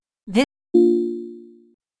This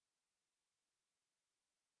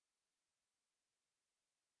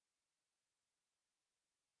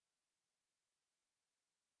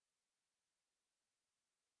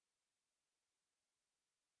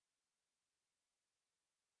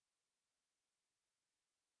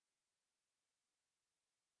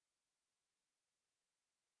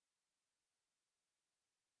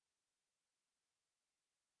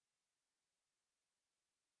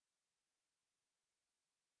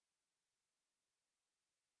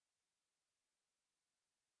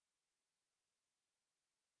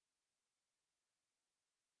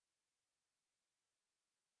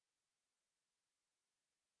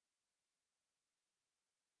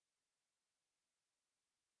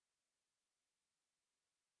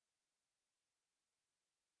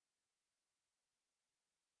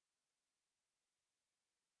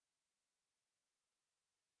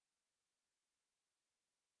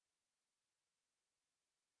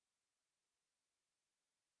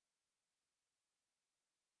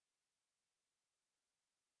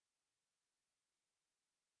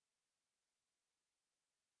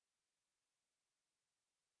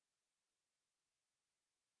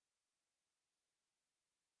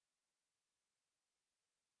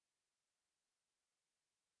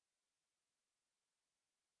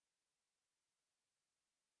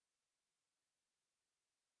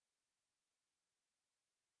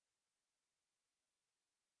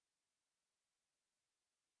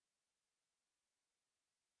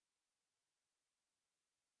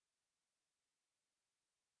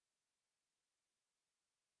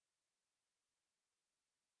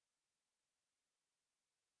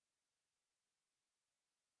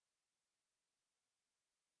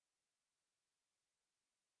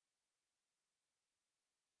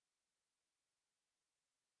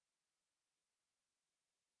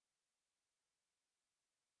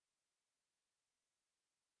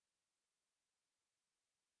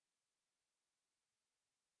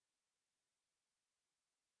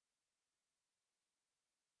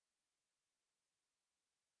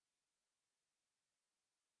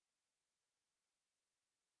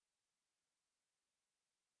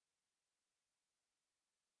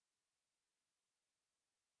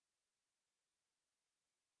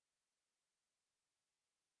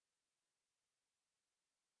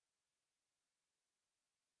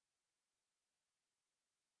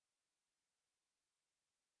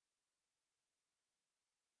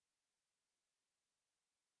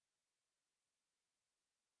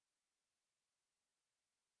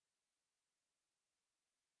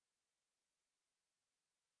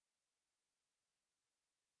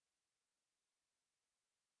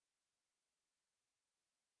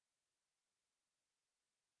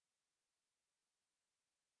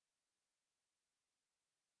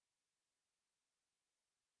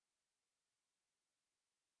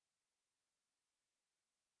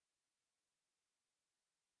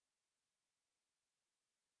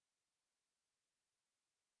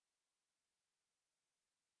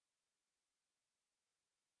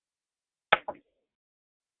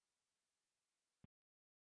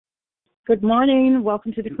Good morning.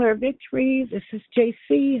 Welcome to Declare Victory. This is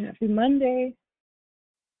JC. Happy Monday.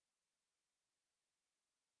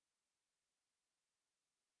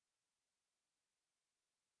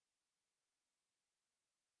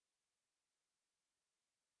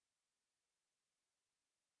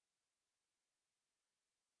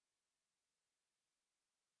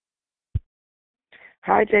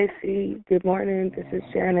 Hi, JC. Good morning. This is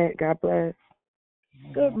Janet. God bless.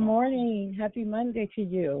 Good morning. Happy Monday to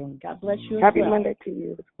you. God bless you as Happy well. Monday to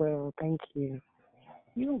you as well. Thank you.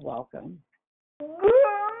 You're welcome. Good morning,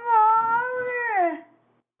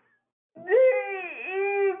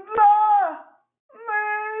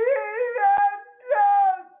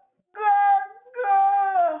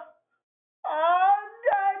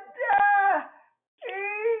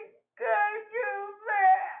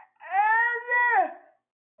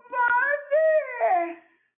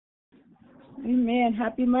 Diva. Amen.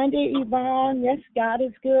 Happy Monday, Yvonne. Yes, God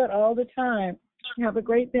is good all the time. Have a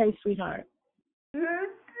great day, sweetheart. You're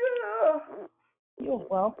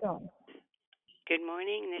welcome. Good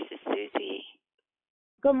morning. This is Susie.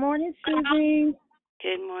 Good morning, Susie.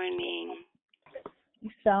 Good morning. You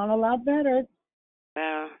sound a lot better.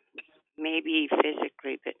 Well, maybe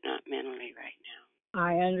physically, but not mentally right now.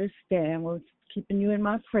 I understand. We're keeping you in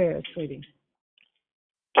my prayers, sweetie.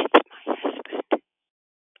 It's my husband.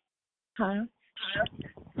 Huh?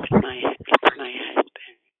 It's my husband.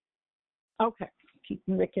 Okay.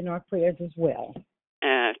 Keeping Rick in our prayers as well.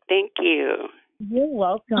 Thank you. You're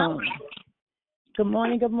welcome. Good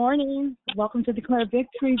morning. Good morning. Welcome to Declare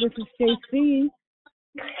Victory. This is JC.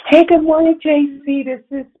 Hey, good morning, JC. This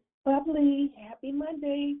is Bubbly. Happy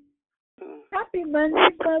Monday. Oh, Happy Monday,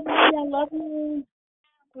 Bubbly. I love you.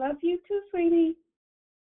 Love you too, sweetie.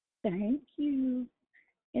 Thank you.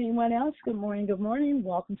 Anyone else? Good morning. Good morning.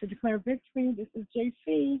 Welcome to Declare Victory. This is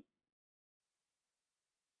JC.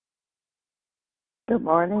 Good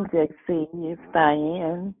morning, JC. It's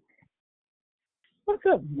Diane. Well,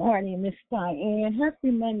 good morning, Miss Diane. Happy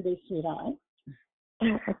Monday, sweetheart.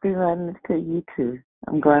 Happy Monday to you too.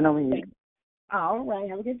 I'm going on mute. All right.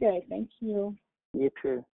 Have a good day. Thank you. You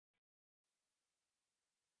too.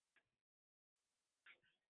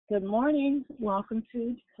 Good morning. Welcome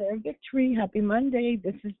to Declare Victory. Happy Monday.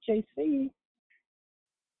 This is JC.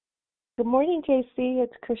 Good morning, JC.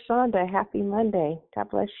 It's Krishanda. Happy Monday. God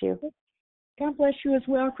bless you. God bless you as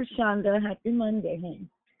well, Krishanda. Happy Monday, honey.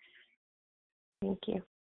 Thank you.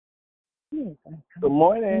 Good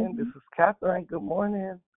morning. This is Catherine. Good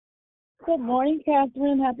morning. Good morning,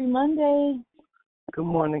 Catherine. Happy Monday. Good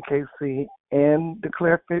morning, KC and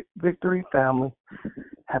Declare Victory family.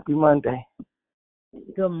 Happy Monday.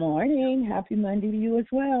 Good morning. Happy Monday to you as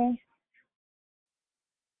well.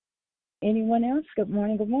 Anyone else? Good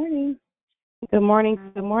morning. Good morning. Good morning.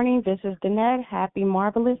 Good morning. This is Danette. Happy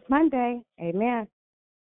Marvelous Monday. Amen.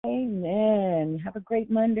 Amen. Have a great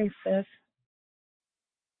Monday, sis.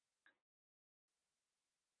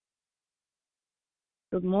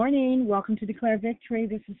 Good morning. Welcome to Declare Victory.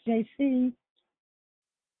 This is JC.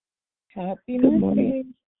 Happy Good Monday.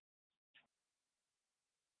 morning.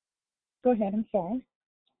 Go ahead. I'm sorry.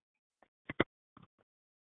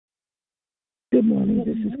 Good morning.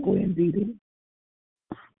 This is Gwen Didi.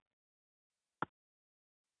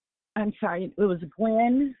 I'm sorry. It was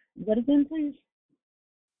Gwen. What again, please?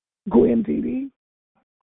 Gwen Didi.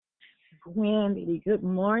 Gwen Didi. Good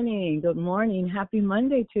morning. Good morning. Happy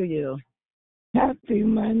Monday to you. Happy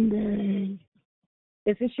Monday.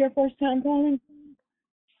 Is this your first time calling?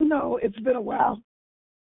 No, it's been a while.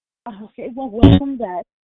 Okay, well, welcome back.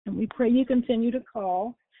 And we pray you continue to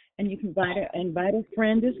call, and you can invite a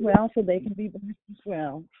friend as well so they can be blessed as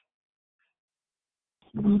well.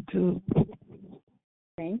 You too.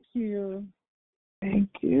 Thank you. Thank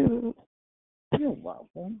you. You're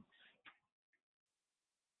welcome.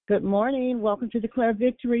 Good morning. Welcome to Declare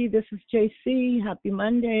Victory. This is JC. Happy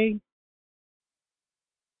Monday.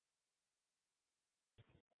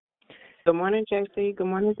 Good morning, JC. Good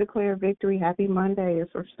morning, Declare Victory. Happy Monday.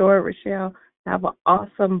 It's Restored Rochelle. Have an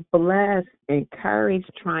awesome, blessed,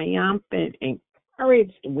 encouraged, triumphant,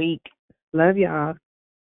 encouraged week. Love y'all.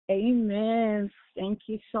 Amen. Thank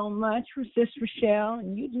you so much for Sister Rochelle,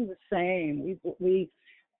 and you do the same. We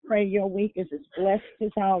pray your week is as blessed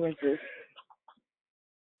as ours is.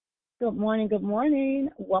 Good morning. Good morning.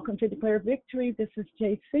 Welcome to Declare Victory. This is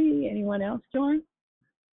JC. Anyone else join?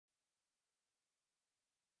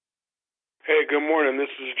 Hey, good morning. This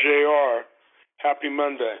is JR. Happy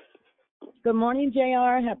Monday. Good morning,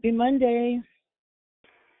 JR. Happy Monday.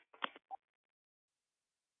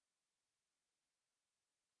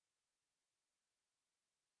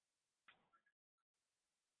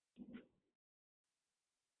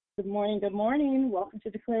 Good morning. Good morning. Welcome to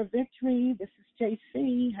Declare Victory. This is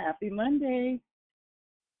JC. Happy Monday.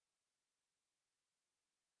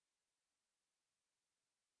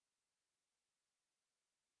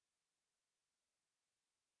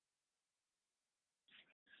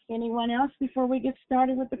 Anyone else before we get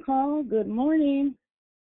started with the call? Good morning.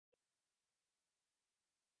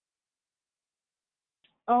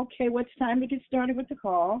 Okay, well, it's time to get started with the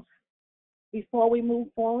call. Before we move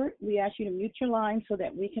forward, we ask you to mute your line so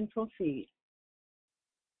that we can proceed.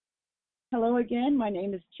 Hello again, my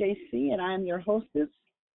name is JC and I am your hostess.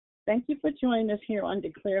 Thank you for joining us here on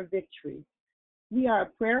Declare Victory. We are a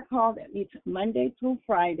prayer call that meets Monday through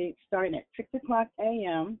Friday starting at 6 o'clock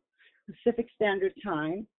a.m. Pacific Standard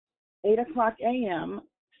Time, 8 o'clock a.m.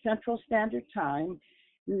 Central Standard Time,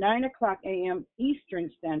 9 o'clock a.m. Eastern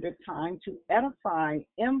Standard Time to edify,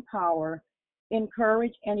 empower,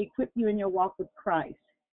 encourage, and equip you in your walk with Christ.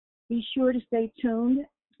 Be sure to stay tuned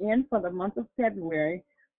in for the month of February,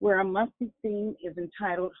 where our monthly theme is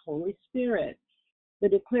entitled Holy Spirit. The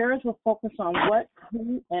declarers will focus on what,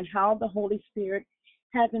 who, and how the Holy Spirit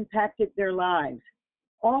has impacted their lives.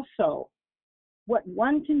 Also, what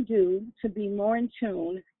one can do to be more in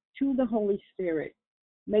tune to the Holy Spirit.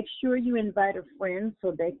 Make sure you invite a friend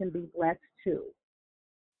so they can be blessed too.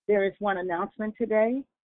 There is one announcement today.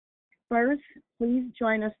 First, please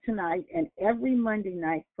join us tonight and every Monday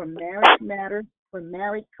night for Marriage Matters for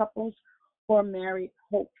married couples or married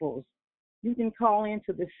hopefuls. You can call in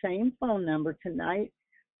to the same phone number tonight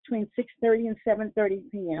between 6:30 and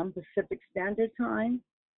 7:30 p.m. Pacific Standard Time,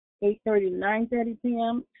 8:30 to 9:30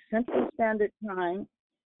 p.m. Central Standard Time,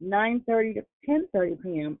 9:30 to 10:30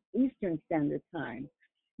 p.m. Eastern Standard Time.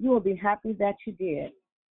 You will be happy that you did.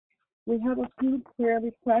 We have a few prayer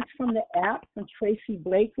requests from the app from Tracy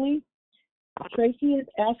Blakely. Tracy is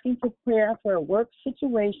asking for prayer for work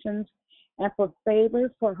situations and for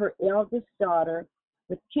favor for her eldest daughter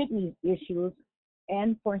with kidney issues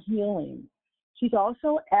and for healing. She's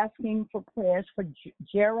also asking for prayers for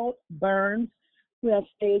Gerald Burns, who has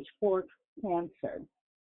stage 4 cancer.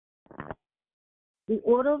 The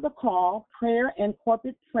order of the call, prayer and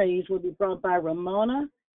corporate praise will be brought by Ramona.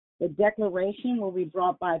 The declaration will be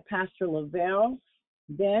brought by Pastor Lavelle.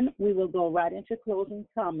 Then we will go right into closing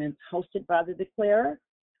comments hosted by the declarer.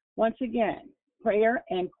 Once again, prayer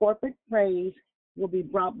and corporate praise will be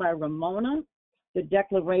brought by Ramona. The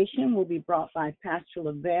declaration will be brought by Pastor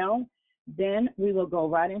Lavelle. Then we will go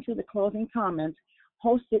right into the closing comments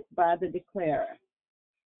hosted by the declarer.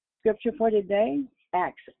 Scripture for today,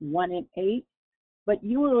 Acts 1:8. But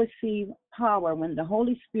you will receive power when the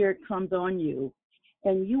Holy Spirit comes on you,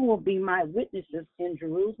 and you will be my witnesses in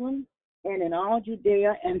Jerusalem and in all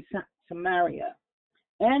Judea and Samaria,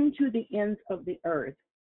 and to the ends of the earth.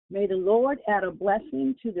 May the Lord add a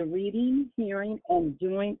blessing to the reading, hearing, and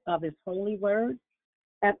doing of his holy word.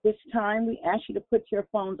 At this time, we ask you to put your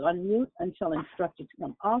phones on mute until instructed to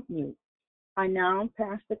come off mute. I now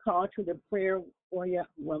pass the call to the prayer warrior,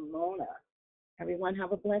 Ramona. Everyone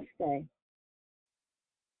have a blessed day.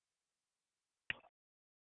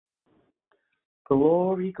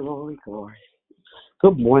 Glory, glory, glory.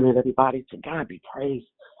 Good morning, everybody. To God be praised.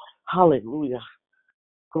 Hallelujah.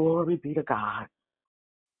 Glory be to God.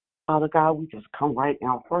 Father God, we just come right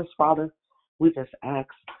now. First, Father, we just ask,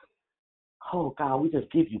 oh God, we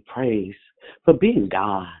just give you praise for being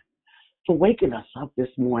God, for waking us up this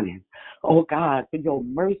morning. Oh God, for your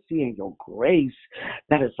mercy and your grace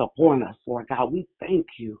that is upon us, Lord God. We thank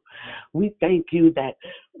you. We thank you that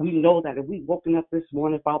we know that if we woken up this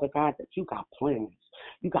morning, Father God, that you got plans.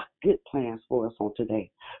 You got good plans for us on today,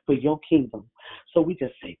 for your kingdom. So we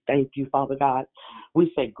just say thank you, Father God.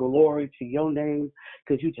 We say glory to your name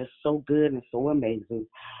because you're just so good and so amazing.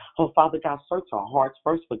 Oh, Father God, search our hearts.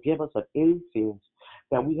 First, forgive us of any sins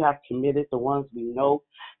that we have committed, the ones we know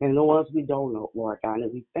and the ones we don't know, Lord God.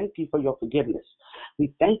 And we thank you for your forgiveness.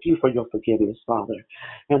 We thank you for your forgiveness, Father.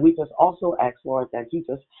 And we just also ask, Lord, that you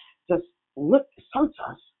just look, search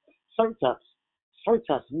us, search us. Search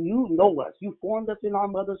us. You know us. You formed us in our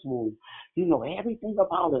mother's womb. You know everything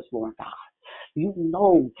about us, Lord God. You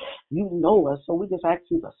know us. So we just ask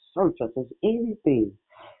you to search us. Is anything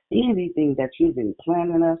that you've been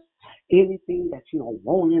planning us, anything that you don't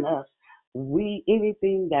want in us,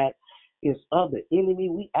 anything that is of the enemy,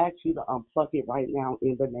 we ask you to unplug it right now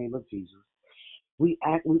in the name of Jesus. We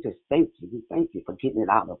just thank you. We thank you for getting it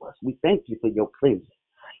out of us. We thank you for your cleansing.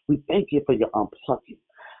 We thank you for your unplugging.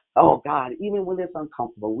 Oh God, even when it's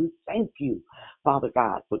uncomfortable, we thank you, Father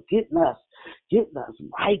God, for getting us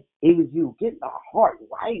right in you, getting our heart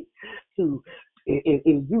right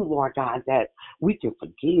in you, Lord God, that we can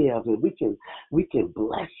forgive and we can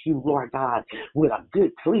bless you, Lord God, with a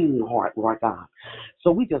good, clean heart, Lord God.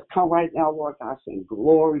 So we just come right now, Lord God, saying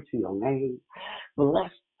glory to your name.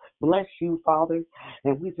 Bless you, Father,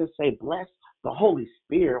 and we just say bless the Holy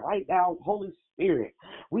Spirit right now, Holy Spirit.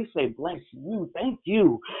 We say bless you. Thank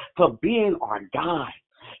you for being our God.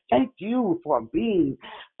 Thank you for being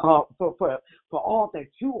for all that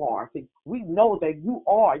you are. We know that you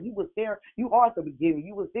are. You was there. You are at the beginning.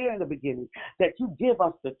 You was there in the beginning. That you give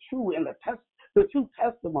us the true and the true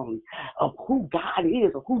testimony of who God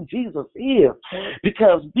is, of who Jesus is,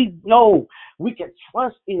 because we know we can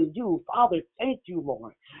trust in you. Father, thank you,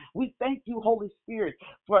 Lord. We thank you, Holy Spirit,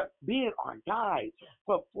 for being our guide,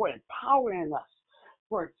 for empowering us,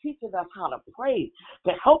 for teaching us how to pray,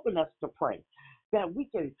 for helping us to pray, that we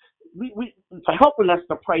for helping us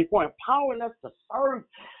to pray, for empowering us to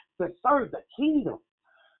serve the kingdom.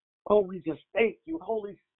 Oh, we just thank you,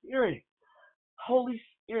 Holy Spirit. Holy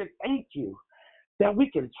Spirit, thank you that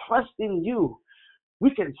we can trust in you.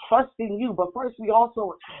 We can trust in you, but first we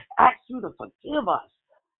also ask you to forgive us,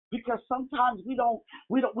 because sometimes we don't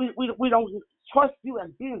trust you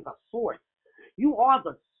as being the source. You are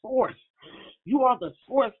the source. You are the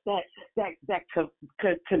source that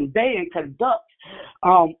could convey and conduct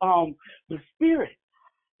the Spirit.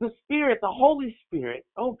 The Spirit, the Holy Spirit.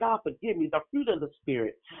 Oh, God, forgive me. The fruit of the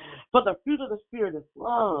Spirit. For the fruit of the Spirit is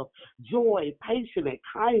love, joy, patience, and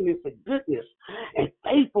kindness, and goodness, and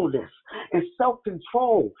faithfulness, and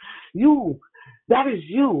self-control. That is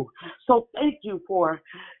you. So thank you for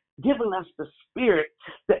giving us the Spirit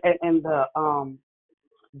and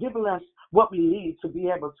giving us what we need to be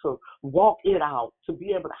able to walk it out, to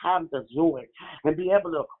be able to have the joy and be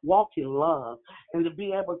able to walk in love and to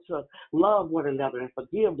be able to love one another and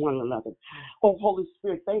forgive one another. Oh, Holy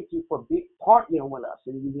Spirit, thank you for partnering with us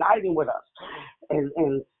and uniting with us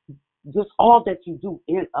and just all that you do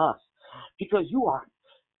in us, because you are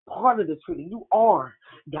part of the Trinity. You are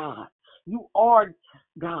God. You are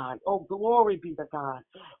God. Oh, glory be to God.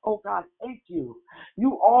 Oh, God, thank you.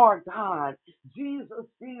 You are God. Jesus,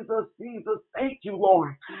 Jesus, Jesus. Thank you,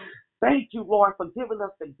 Lord. Thank you, Lord, for giving us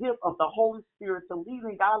the gift of the Holy Spirit to lead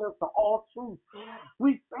and guide us to all truth.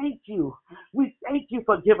 We thank you. We thank you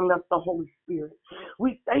for giving us the Holy Spirit.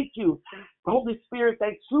 We thank you, Holy Spirit,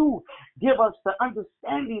 that you give us the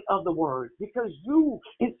understanding of the word, because you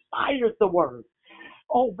inspired the word.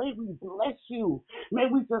 Oh, may we bless you. May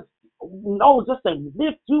we just to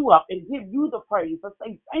lift you up and give you the praise and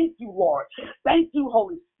say thank you, Lord. Thank you,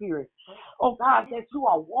 Holy Spirit. Oh, God, that you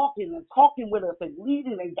are walking and talking with us and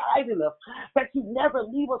leading and guiding us, that you never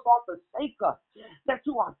leave us or forsake us, that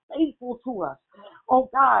you are faithful to us. Oh,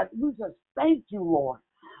 God, we just thank you, Lord.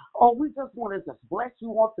 Oh, we just want to just bless you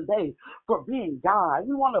on today for being God.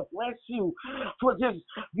 We want to bless you for just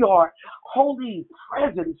your holy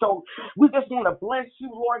presence. So we just want to bless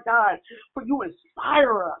you, Lord God, for you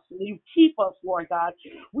inspire us and you keep us, Lord God.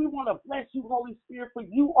 We want to bless you, Holy Spirit, for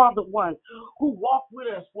you are the one who walked with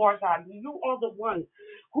us, Lord God. You are the one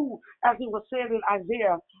who, as it was said in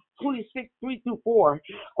Isaiah 26, 3-4,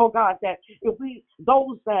 oh God, that if we,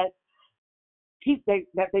 those that keep they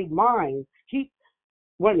mind,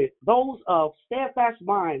 those of steadfast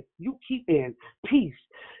mind, you keep in peace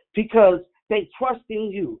because they trust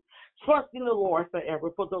in you. Trust in the Lord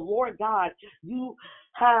forever. For the Lord God, you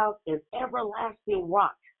have an everlasting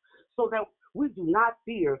rock, so that we do not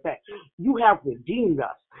fear, that you have redeemed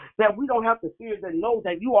us, that we don't have to fear, that know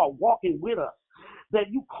that you are walking with us,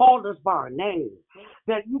 that you called us by our name,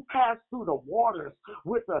 that you passed through the waters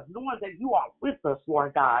with us, knowing that you are with us,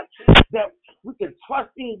 Lord God, that we can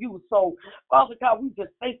trust in you. So, Father God, we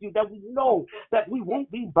just thank you that we know that we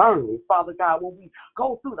won't be burned, Father God, when we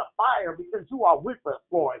go through the fire, because you are with us,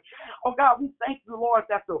 Lord. Oh, God, we thank you, Lord,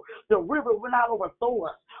 that the river will not overthrow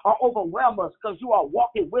us or overwhelm us, because you are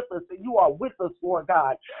walking with us and you are with us, Lord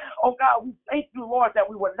God. Oh, God, we thank you, Lord, that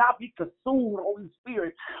we will not be consumed, Holy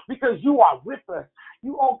Spirit, because you are with us.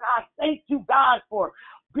 You, oh, God, thank you, God, for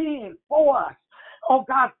being for us. Oh,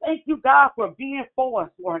 God, thank you, God, for being for us,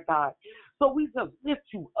 Lord God. So we just lift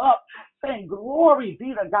you up, saying glory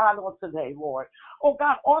be to God on today, Lord. Oh,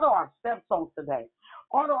 God, order our steps on today.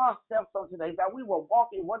 Order our steps on today, that we will walk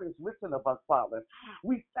in what is written of us, Father.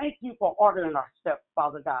 We thank you for ordering our steps,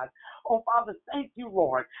 Father God. Oh, Father, thank you,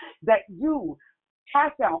 Lord, that you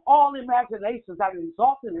cast down all imaginations that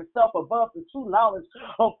exalted itself above the true knowledge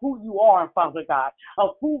of who you are, Father God,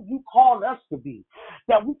 of who you called us to be,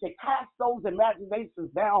 that we can cast those imaginations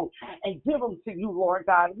down and give them to you, Lord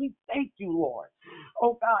God. We thank you, Lord.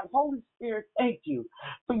 Oh, God, Holy Spirit, thank you,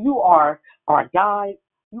 for you are our guide.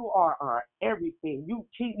 You are our everything. You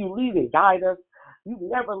lead and guide us. You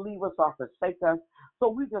never leave us or forsake us. So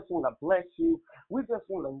we just want to bless you. We just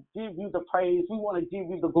want to give you the praise. We want to give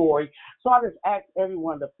you the glory. So I just ask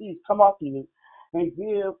everyone to please come off mute and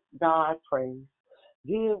give God praise.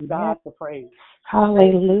 Give God the praise.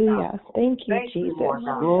 Hallelujah. Thank you, Jesus. Lord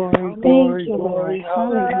God. Glory, Glory, thank you, Lord. glory,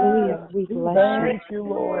 Hallelujah. We bless you. Thank you,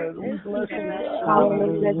 Lord. We bless you, God.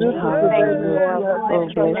 Hallelujah. This is the day that you have Bless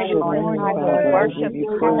your name, Lord God. We worship you,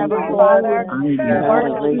 Heavenly made. Father. We Hallelujah.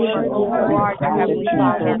 worship you for who you are, dear Heavenly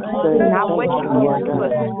Father. Not what you do,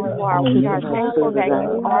 but who you are. We are thankful that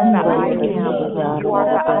you are the I am. You are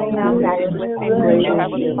the I am that is within me, dear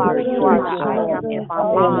Heavenly Father. You are the I am in my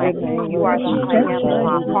mind. You are the I am in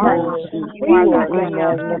my heart. You are the I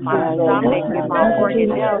am in my stomach, in my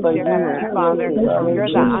organelles, dear Heavenly Father. You're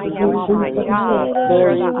the I am on my job.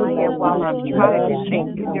 You're the I am while I'm driving.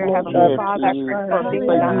 Thank you, dear Heavenly Father, for being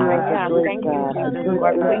the I am. Thank you, Jesus.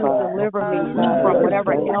 Lord, please deliver me from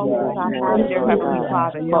whatever illness I have, dear Heavenly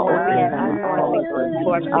Father, knowingly and unknowingly.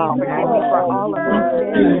 Lord, please forgive me for all of my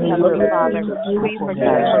sins, dear Heavenly Father. Please forgive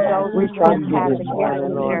me for those who trespass against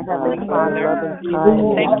me, dear Heavenly Father.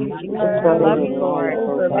 Thank you, Jesus. I love you, Lord.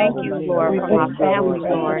 Thank you, Lord, for my family,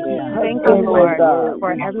 Lord. Thank you, Lord,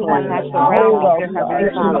 for everyone that surrounds me, dear Heavenly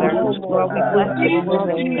Father. Lord, we bless this world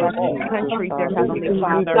and we bless this country, dear Heavenly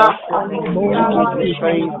Father. We give you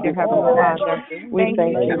praise, dear Heavenly Father. Thank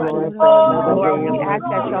you, Jesus. Lord, we ask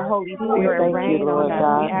that your Holy Spirit reign on us.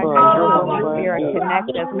 We ask that your Holy Spirit connect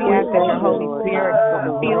us. We ask that your Holy Spirit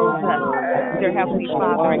fills us. dear Heavenly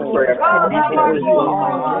Father, and keep us connected to you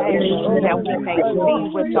all day, that we may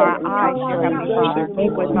see with our eyes, dear Heavenly Father,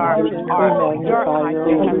 see with your eyes,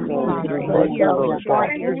 dear Heavenly Father, and hear with your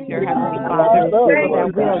ears, dear Heavenly Father, so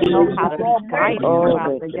that we'll know how to be guided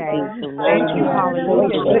throughout the day. Thank you,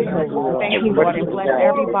 hallelujah, Jesus. Thank you, Lord, and bless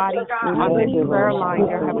everybody on this prayer line,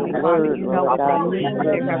 dear Heavenly Father. You know what they need,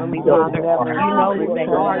 dear Heavenly Father. You know who they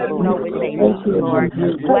are. You know what they need, Lord.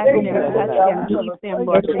 Bless them, touch them, keep them,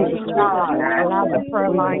 Lord. Continue to allow the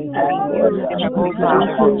prayer line to be used, dear Heavenly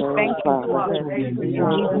Father. Thank you, Jesus. In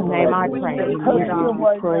Jesus' name I pray.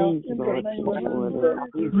 Praise you, Lord.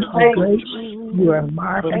 You are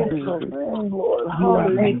marvelous. You are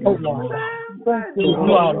faithful, Lord.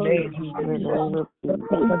 You are amazing.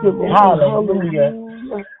 Hallelujah.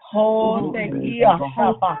 Oh, thank you.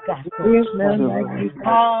 There's none like you.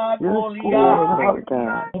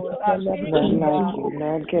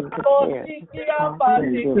 None can compare. Thank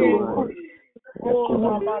you, Lord. Help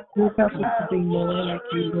us to be more like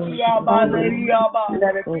you, Lord.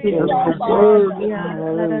 Let us be the word.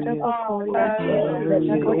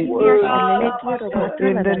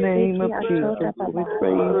 In the name of Jesus, we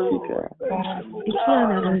praise you, God.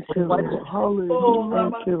 Thank you, Lord.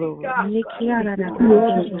 Hallelujah. Thank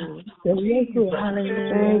you, Lord. Thank you, Father.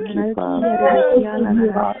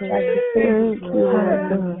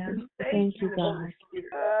 Thank you, God.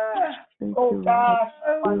 Oh, God.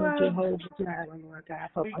 Lord God,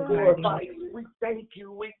 for we thank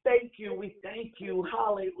you. We thank you. We thank you.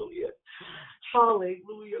 Hallelujah.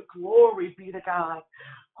 Hallelujah. Glory be to God.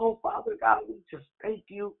 Oh, Father God, we just thank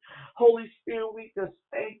you. Holy Spirit, we just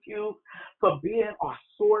thank you for being our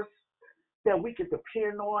source that we can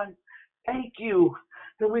depend on. Thank you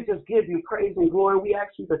that we just give you praise and glory. We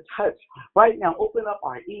ask you to touch right now. Open up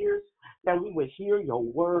our ears that we would hear your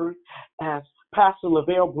word as Pastor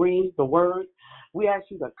Lavelle brings the word. We ask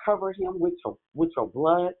you to cover him with your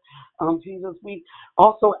blood. Jesus, we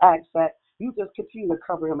also ask that you just continue to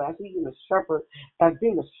cover him as being a shepherd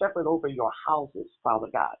over your houses, Father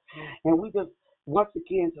God. And we just once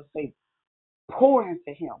again just say, pour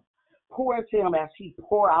into him. Pour into him as he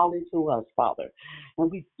pour out into us, Father.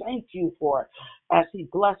 And we thank you for as he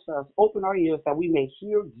bless us, open our ears that we may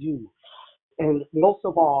hear you. And most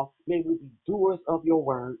of all, may we be doers of your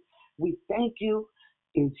word. We thank you.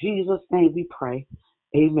 In Jesus' name we pray.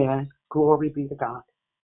 Amen. Glory be to God.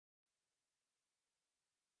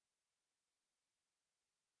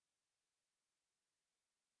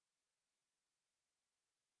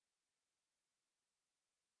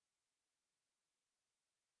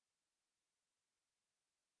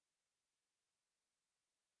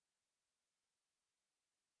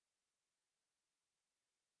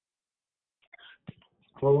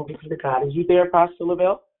 Glory be to God. Are you there, Pastor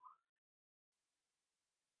Lavelle?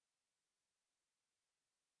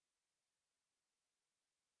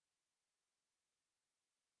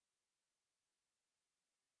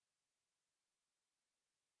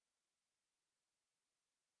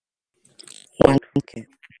 Okay.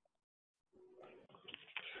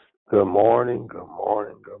 Good morning, good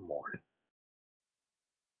morning, good morning.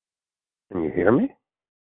 Can you hear me?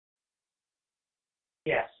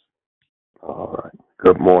 Yes. All right.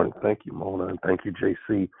 Good morning. Thank you, Mona, and thank you,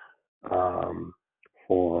 JC,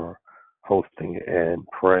 for hosting and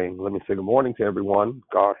praying. Let me say good morning to everyone.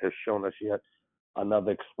 God has shown us yet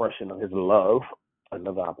another expression of his love,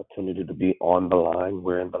 another opportunity to be on the line.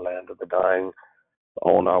 We're in the land of the dying,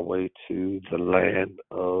 on our way to the land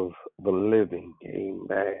of the living.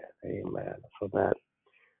 Amen. Amen. For that,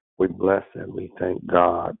 we bless and we thank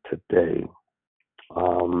God today.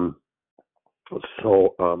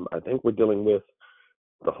 I think we're dealing with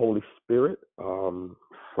the Holy Spirit.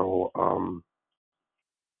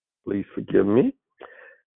 Please forgive me.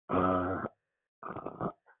 I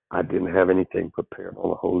didn't have anything prepared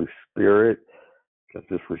on the Holy Spirit because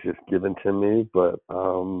this was just given to me. But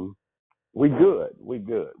we good.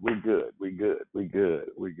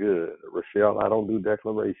 Rochelle, I don't do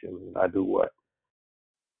declarations. I do what?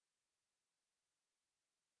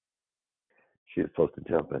 She's supposed to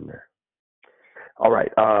jump in there. All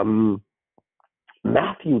right.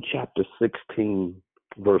 Matthew chapter 16,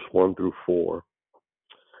 verse 1 through 4.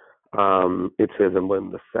 It says, and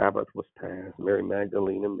when the Sabbath was passed, Mary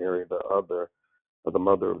Magdalene and Mary, the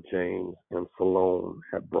mother of James, and Salome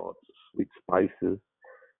had brought sweet spices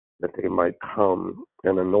that they might come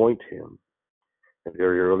and anoint him. And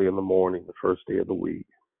very early in the morning, the first day of the week,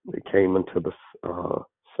 they came into the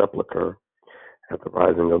sepulchre at the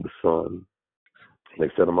rising of the sun.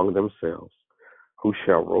 They said among themselves, who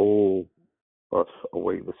shall roll us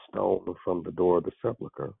away the stone from the door of the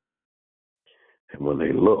sepulchre? And when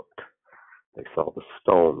they looked, They saw the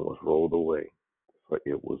stone was rolled away, for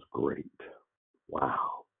it was great.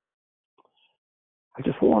 Wow. I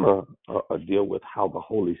just want to deal with how the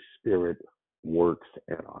Holy Spirit works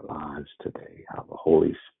in our lives today, how the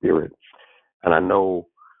Holy Spirit, and I know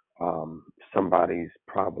somebody's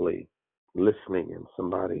probably listening and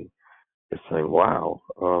somebody is saying, wow,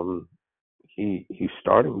 he's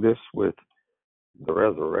starting this with the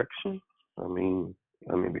resurrection. I mean,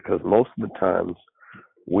 because most of the times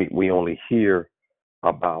we only hear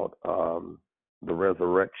about the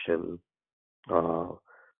resurrection uh,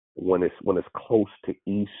 when it's close to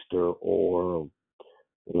Easter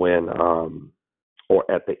when or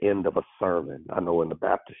at the end of a sermon. I know in the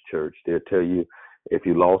Baptist church they'll tell you if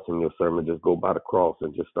you lost in your sermon, just go by the cross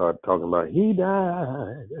and just start talking about he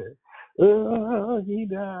died. He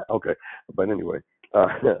died. Okay, but anyway,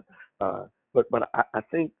 uh, but I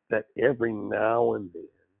think that every now and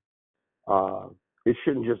then it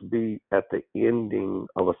shouldn't just be at the ending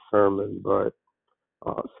of a sermon, but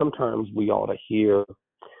sometimes we ought to hear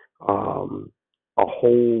a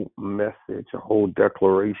whole message, a whole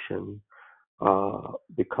declaration,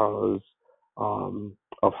 because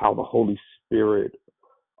of how the Holy Spirit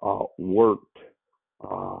worked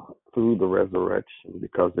through the resurrection,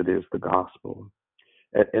 because it is the gospel.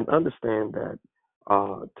 And understand that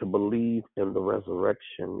to believe in the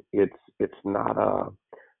resurrection, it's not a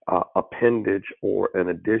appendage or an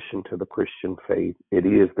addition to the Christian faith. It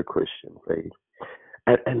is the Christian faith.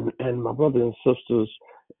 And my brothers and sisters,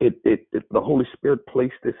 the Holy Spirit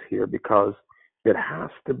placed this here because it has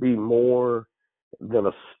to be more than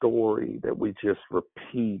a story that we just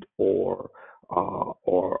repeat or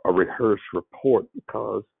a rehearsed report.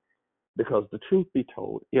 Because the truth be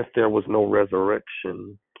told, if there was no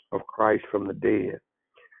resurrection of Christ from the dead,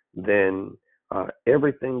 then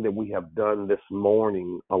everything that we have done this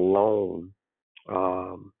morning alone,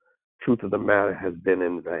 truth of the matter, has been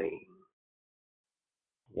in vain.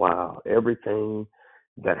 Wow, everything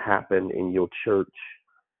that happened in your church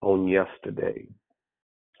on yesterday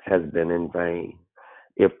has been in vain.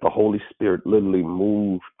 If the Holy Spirit literally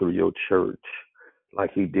moved through your church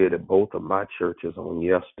like he did at both of my churches on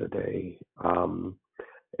yesterday,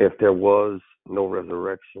 if there was no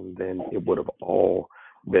resurrection, then it would have all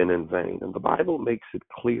been in vain. And the Bible makes it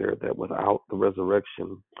clear that without the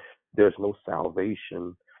resurrection, there's no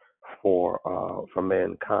salvation for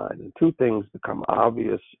mankind. And two things become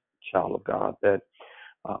obvious, child of God, that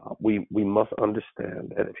we must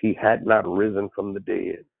understand that if he had not risen from the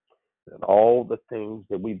dead, then all the things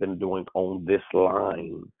that we've been doing on this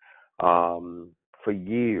line for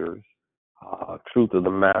years, truth of the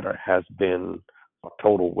matter, has been a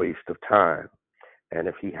total waste of time. And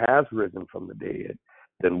if he has risen from the dead,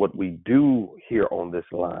 then what we do here on this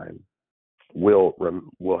line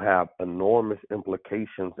will have enormous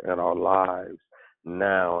implications in our lives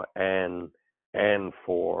now and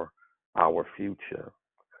for our future.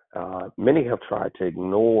 Many have tried to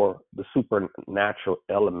ignore the supernatural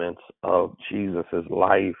elements of Jesus's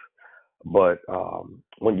life, but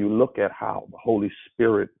when you look at how the Holy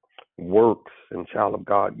Spirit works in child of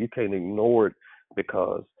God, you can't ignore it,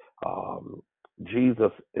 because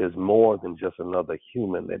Jesus is more than just another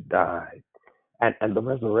human that died. And the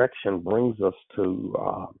resurrection brings us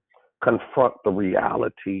to confront the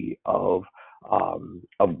reality of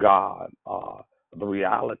God, the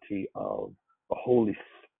reality of the Holy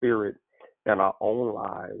Spirit in our own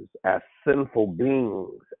lives as sinful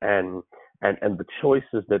beings, and the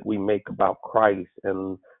choices that we make about Christ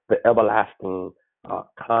and the everlasting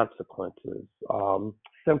consequences.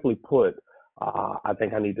 Simply put, I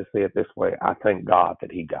think I need to say it this way: I thank God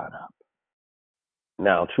that He got up.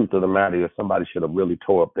 Now, truth of the matter is, somebody should have really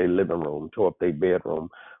tore up their living room, tore up their bedroom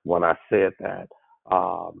when I said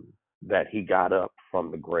that He got up from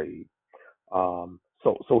the grave.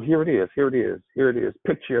 So here it is.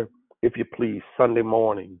 Picture, if you please, Sunday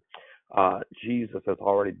morning. Jesus has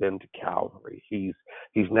already been to Calvary.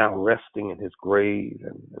 He's now resting in his grave,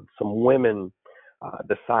 and some women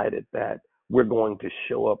decided that we're going to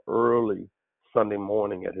show up early Sunday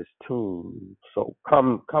morning at his tomb. So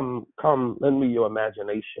come, lend me your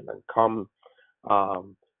imagination and come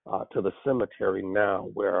to the cemetery now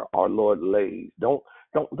where our Lord lays. Don't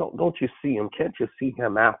you see him? Can't you see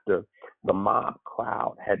him after the mob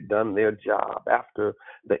crowd had done their job, after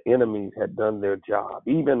the enemies had done their job,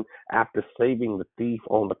 even after saving the thief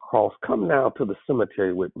on the cross? Come now to the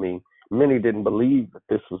cemetery with me. Many didn't believe that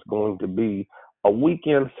this was going to be a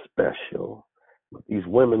weekend special. These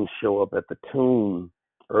women show up at the tomb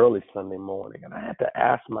early Sunday morning, and I had to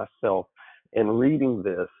ask myself in reading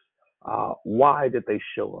this, why did they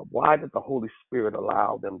show up? Why did the Holy Spirit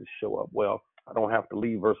allow them to show up? Well, I don't have to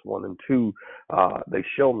leave verse 1 and 2. They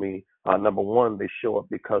show me, number one, they show up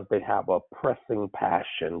because they have a pressing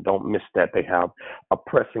passion. Don't miss that. They have a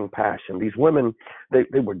pressing passion. These women,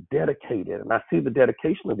 they were dedicated, and I see the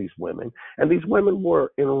dedication of these women. And these women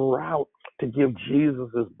were en route to give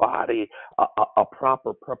Jesus' body a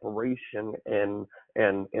proper preparation and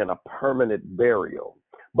a permanent burial.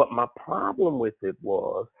 But my problem with it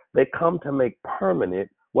was they come to make permanent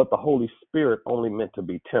what the Holy Spirit only meant to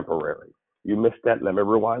be temporary. You missed that. Let me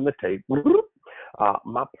rewind the tape.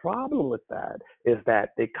 My problem with that is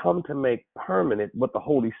that they come to make permanent what the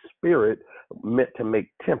Holy Spirit meant to make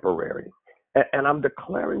temporary. And I'm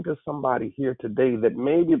declaring to somebody here today that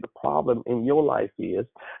maybe the problem in your life is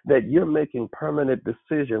that you're making permanent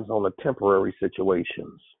decisions on the temporary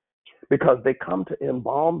situations, because they come to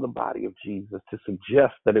embalm the body of Jesus to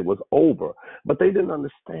suggest that it was over, but they didn't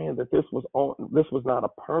understand that this was not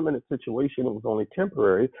a permanent situation. It was only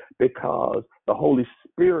temporary, because the Holy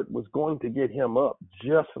Spirit was going to get him up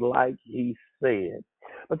just like he said.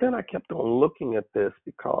 But then I kept on looking at this,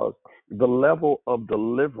 because the level of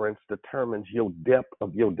deliverance determines your depth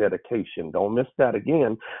of your dedication. Don't miss that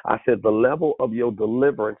again. I said the level of your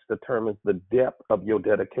deliverance determines the depth of your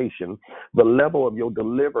dedication. The level of your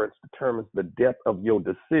deliverance determines the depth of your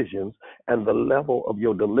decisions, and the level of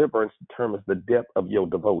your deliverance determines the depth of your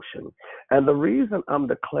devotion. And the reason I'm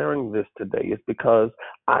declaring this today is because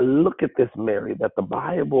I look at this Mary that the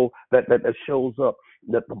Bible that shows up,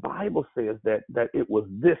 that the Bible says that it was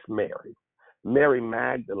this Mary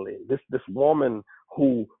Magdalene, this woman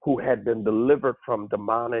who had been delivered from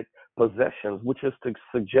demonic possessions, which is to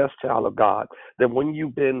suggest, child of God, that when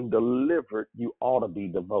you've been delivered, you ought to be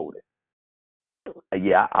devoted.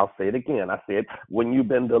 Yeah, I'll say it again. I said, when you've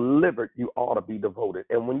been delivered, you ought to be devoted.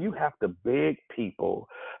 And when you have to beg people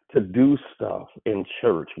to do stuff in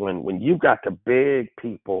church, when you've got to beg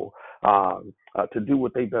people to do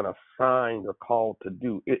what they've been assigned or called to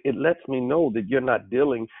do, it lets me know that you're not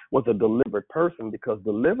dealing with a delivered person, because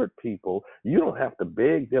delivered people, you don't have to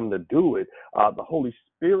beg them to do it. The Holy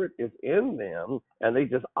Spirit is in them, and they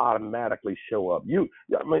just automatically show up.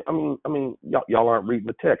 I mean, y'all aren't reading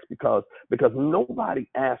the text, because nobody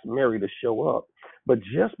asked Mary to show up, but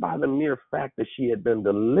just by the mere fact that she had been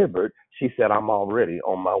delivered, she said, "I'm already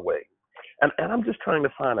on my way." And I'm just trying to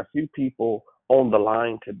find a few people on the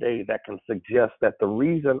line today that can suggest that the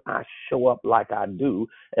reason I show up like I do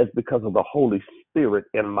is because of the Holy Spirit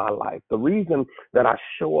in my life. The reason that I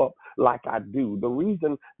show up like I do, the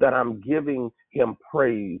reason that I'm giving him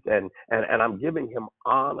praise and I'm giving him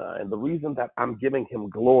honor, and the reason that I'm giving him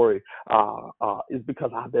glory is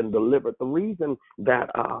because I've been delivered. The reason that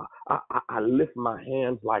I lift my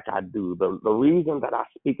hands like I do, the reason that I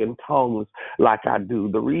speak in tongues like I do,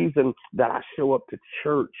 the reason that I show up to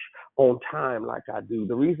church on time like I do,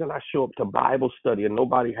 the reason I show up to Bible study and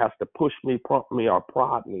nobody has to push me, prompt me, or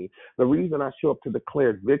prod me, the reason I show up to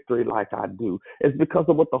Declared Victory like I do is because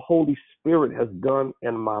of what the Holy Spirit has done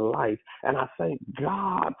in my life. And I thank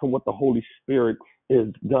God for what the Holy Spirit is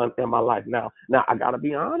done in my life. Now I got to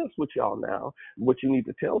be honest with y'all now. What you need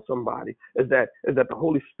to tell somebody is that the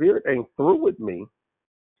Holy Spirit ain't through with me.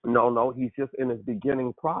 No, he's just in his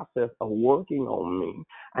beginning process of working on me.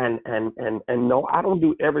 And no, I don't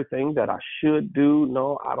do everything that I should do.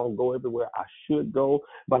 No, I don't go everywhere I should go.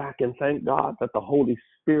 But I can thank God that the Holy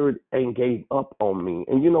Spirit ain't gave up on me.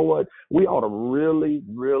 And you know what? We ought to really,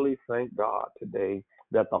 really thank God today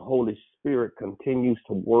that the Holy Spirit continues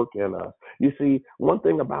to work in us. You see, one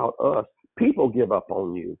thing about us, people give up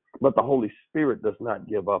on you, but the Holy Spirit does not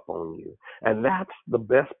give up on you. And that's the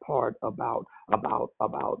best part about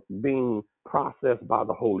being processed by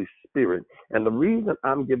the Holy Spirit. And the reason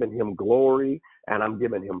I'm giving him glory and I'm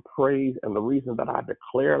giving him praise, and the reason that I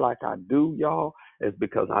declare like I do, y'all, is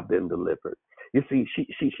because I've been delivered. You see,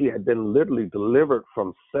 she had been literally delivered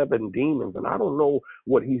from 7 demons, and I don't know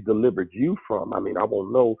what he's delivered you from. I mean, I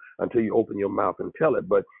won't know until you open your mouth and tell it.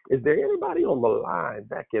 But is there anybody on the line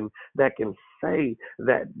that can say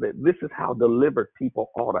that this is how delivered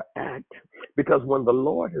people ought to act? Because when the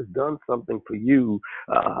Lord has done something for you,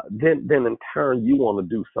 then in turn you want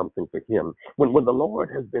to do something for him. When the Lord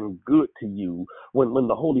has been good to you, when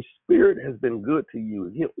the Holy Spirit has been good to you,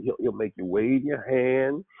 he'll make you wave your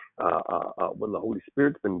hand. When the Holy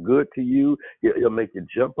Spirit's been good to you, he'll make you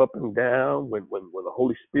jump up and down. When the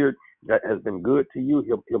Holy Spirit has been good to you,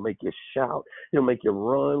 he'll make you shout. He'll make you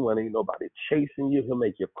run when ain't nobody chasing you. He'll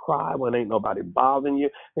make you cry when ain't nobody bothering you.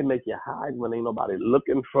 He'll make you hide when ain't nobody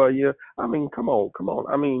looking for you. I mean, come on.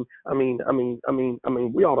 I mean,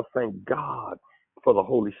 we ought to thank God for the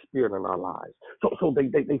Holy Spirit in our lives. So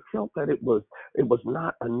they felt that it was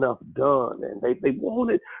not enough done, and they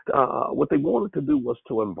wanted what they wanted to do was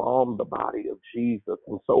to embalm the body of Jesus,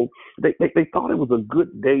 and so they thought it was a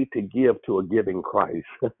good day to give to a giving Christ.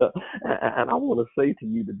 And I want to say to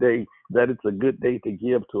you today that it's a good day to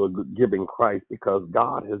give to a giving Christ, because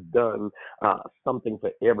God has done something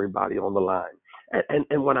for everybody on the line.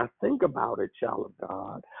 And when I think about it, child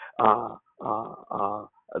of God,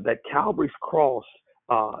 that Calvary's cross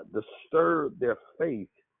disturbed their faith,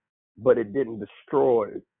 but it didn't destroy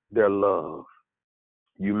their love.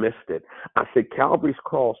 You missed it. I said Calvary's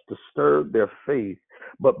cross disturbed their faith,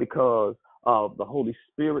 but because of the Holy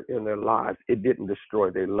Spirit in their lives, it didn't destroy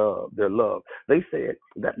their love. They said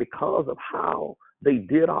that because of how they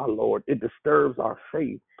did our Lord, it disturbs our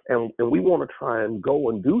faith. And we want to try and go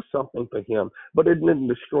and do something for him, but it didn't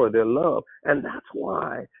destroy their love. And that's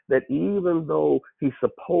why that even though he's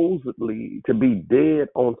supposedly to be dead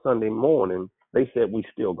on Sunday morning, they said we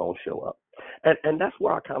still gonna show up. And that's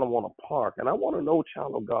where I kind of want to park. And I want to know,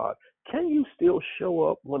 child of God, can you still show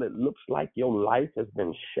up when it looks like your life has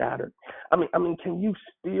been shattered? I mean, can you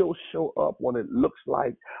still show up when it looks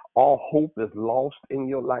like all hope is lost in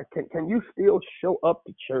your life? Can you still show up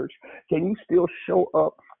to church? Can you still show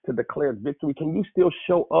up to declare victory? Can you still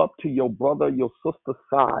show up to your brother, your sister's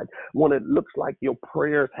side when it looks like your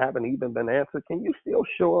prayers haven't even been answered? Can you still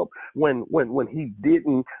show up when he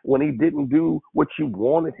didn't do what you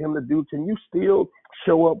wanted him to do? Can you still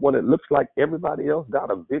show up when it looks like everybody else got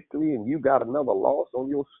a victory and you got another loss on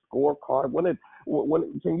your scorecard?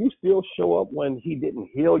 Can you still show up when he didn't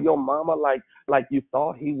heal your mama like you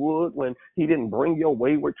thought he would? When he didn't bring your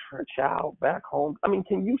wayward child back home? I mean,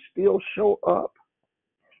 can you still show up?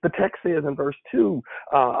 The text says in verse 2,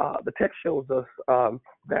 the text shows us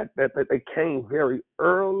that they came very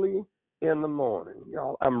early in the morning.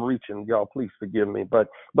 Y'all, I'm reaching. Y'all, please forgive me. But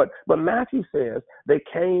Matthew says they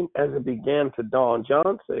came as it began to dawn.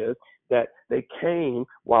 John says that they came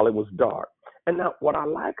while it was dark. And now what I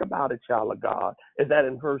like about it, child of God, is that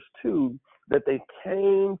in verse 2, that they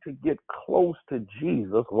came to get close to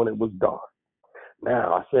Jesus when it was dark.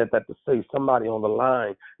 Now, I said that to say somebody on the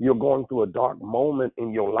line, you're going through a dark moment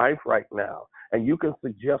in your life right now, and you can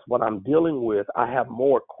suggest what I'm dealing with. I have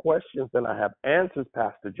more questions than I have answers,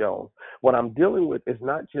 Pastor Jones. What I'm dealing with is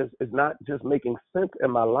not just making sense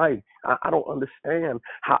in my life. I don't understand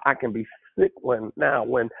how I can be sick when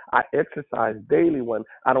I exercise daily, when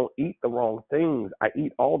I don't eat the wrong things, I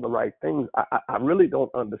eat all the right things. I really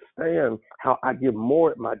don't understand how I give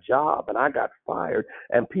more at my job and I got fired,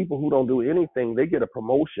 and people who don't do anything, they get a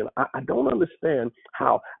promotion. I don't understand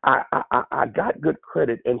how I got good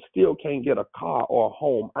credit and still can't get a car or a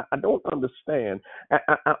home. I don't understand.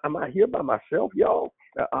 Am I here by myself, y'all?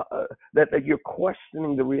 That you're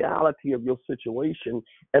questioning the reality of your situation.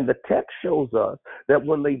 And the text shows us that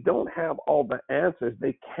when they don't have all the answers,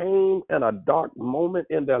 they came in a dark moment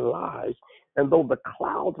in their lives. And though the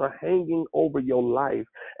clouds are hanging over your life,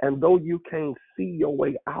 and though you can't see your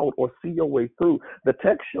way out or see your way through, the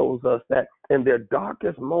text shows us that in their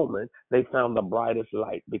darkest moment, they found the brightest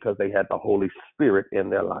light because they had the Holy Spirit in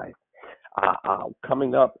their life.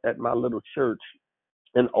 Coming up at my little church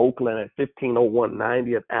in Oakland at 1501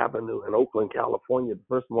 90th Avenue in Oakland, California, the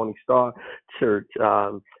First Morning Star Church,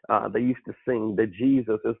 they used to sing that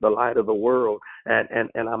Jesus is the light of the world. And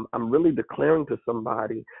I'm really declaring to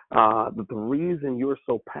somebody that the reason you're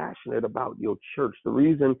so passionate about your church, the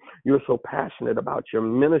reason you're so passionate about your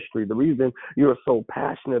ministry, the reason you're so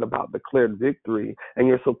passionate about declared victory, and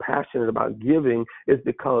you're so passionate about giving is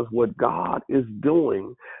because what God is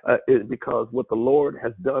doing is because what the Lord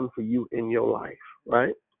has done for you in your life.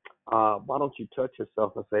 Right? Why don't you touch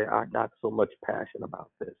yourself and say, I got so much passion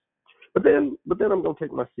about this. But then I'm going to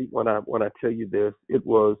take my seat when I tell you this. It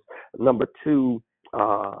was number 2,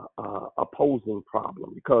 opposing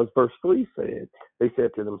problem, because verse 3 said, they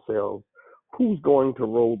said to themselves, who's going to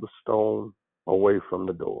roll the stone away from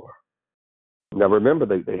the door? Now remember,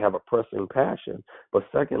 they have a pressing passion, but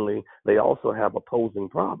secondly, they also have opposing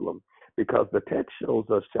problem, because the text shows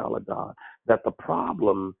us, child of God, that the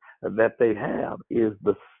problem that they have is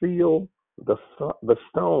the seal, the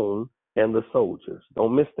stone, and the soldiers.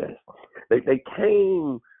 Don't miss that. They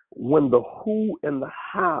came when the who and the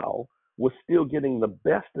how was still getting the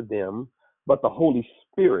best of them, but the Holy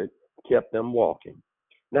Spirit kept them walking.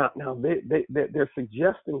 Now they're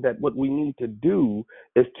suggesting that what we need to do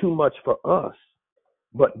is too much for us.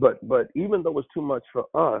 But even though it's too much for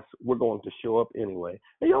us, we're going to show up anyway.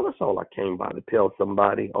 And y'all, that's all I came by to tell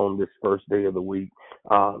somebody on this first day of the week,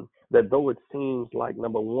 that though it seems like,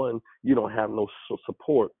 number one, you don't have no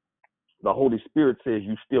support, The Holy Spirit says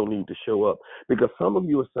you still need to show up, because some of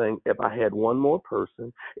you are saying, if I had one more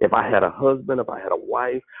person, if I had a husband, if I had a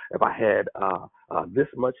wife, if I had this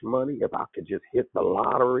much money, if I could just hit the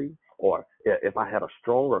lottery, or if I had a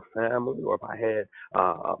stronger family, or if I had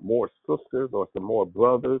more sisters or some more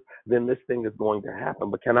brothers, then this thing is going to happen.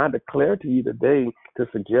 But can I declare to you today to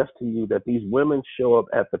suggest to you that these women show up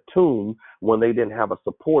at the tomb when they didn't have a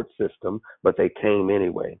support system, but they came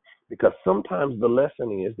anyway? Because sometimes the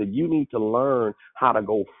lesson is that you need to learn how to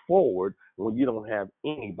go forward when you don't have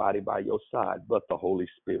anybody by your side but the Holy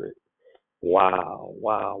Spirit. Wow,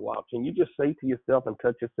 wow, wow. Can you just say to yourself and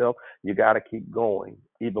touch yourself, you got to keep going,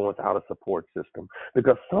 even without a support system?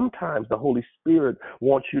 Because sometimes the Holy Spirit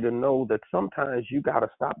wants you to know that sometimes you got to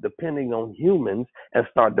stop depending on humans and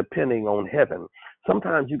start depending on heaven.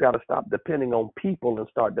 Sometimes you got to stop depending on people and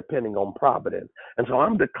start depending on providence. And so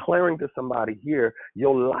I'm declaring to somebody here,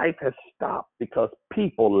 your life has stopped because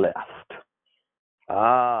people left.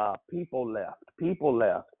 People left. People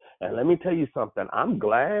left. And let me tell you something. I'm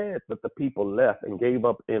glad that the people left and gave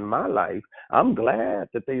up in my life. I'm glad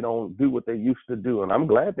that they don't do what they used to do. And I'm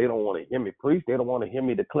glad they don't want to hear me preach. They don't want to hear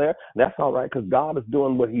me declare. That's all right, because God is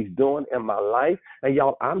doing what he's doing in my life. And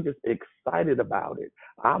y'all, I'm just excited about it.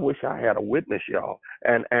 I wish I had a witness, y'all.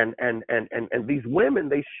 And these women,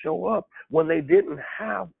 they show up when they didn't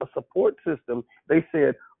have a support system. They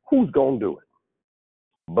said, who's going to do it?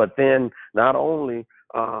 But then not only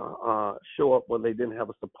show up when they didn't have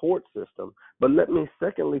a support system, but let me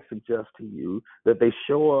secondly suggest to you that they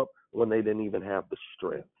show up when they didn't even have the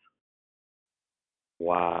strength.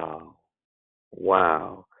 Wow.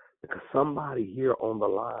 Wow. Because somebody here on the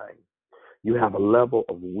line, you have a level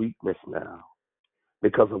of weakness now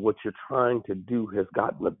because of what you're trying to do has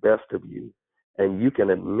gotten the best of you. And you can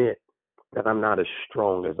admit that I'm not as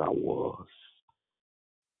strong as I was.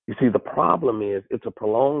 You see, the problem is it's a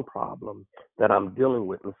prolonged problem that I'm dealing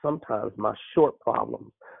with, and sometimes my short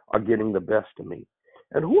problems are getting the best of me.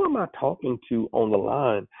 And who am I talking to on the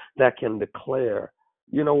line that can declare,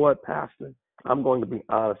 you know what, Pastor, I'm going to be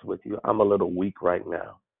honest with you, I'm a little weak right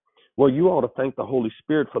now. Well, you ought to thank the Holy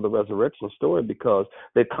Spirit for the resurrection story, because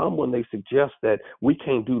they come when they suggest that we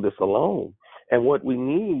can't do this alone. And what we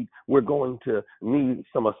need, we're going to need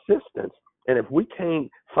some assistance. And if we can't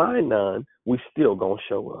find none, we still going to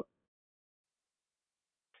show up.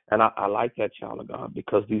 And I like that, child of God,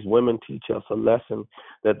 because these women teach us a lesson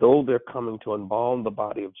that though they're coming to embalm the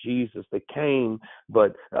body of Jesus, they came,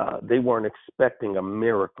 but they weren't expecting a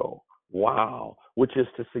miracle. Wow. Which is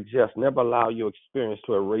to suggest never allow your experience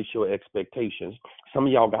to erase your expectations. Some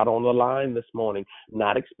of y'all got on the line this morning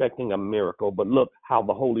not expecting a miracle, but look how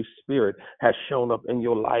the Holy Spirit has shown up in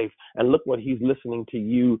your life, and look what he's listening to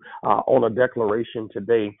you on a declaration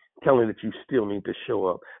today, telling that you still need to show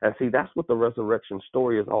up. And see, that's what the resurrection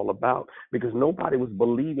story is all about, because nobody was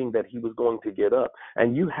believing that he was going to get up,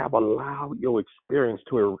 and you have allowed your experience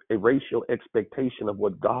to erase your expectation of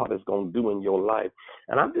what God is going to do in your life.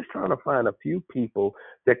 And I'm just trying to find a few people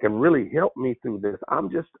that can really help me through this.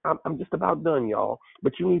 I'm just about done, y'all.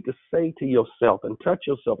 But you need to say to yourself and touch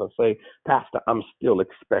yourself and say, Pastor, I'm still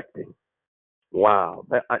expecting. Wow,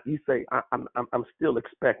 you say I'm still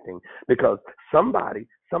expecting, because somebody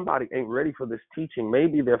ain't ready for this teaching.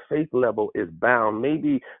 Maybe their faith level is bound.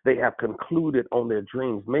 Maybe they have concluded on their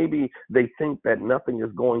dreams. Maybe they think that nothing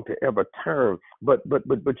is going to ever turn. But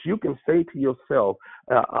you can say to yourself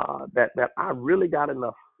that I really got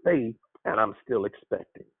enough faith, and I'm still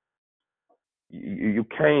expecting. You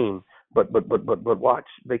came, but watch.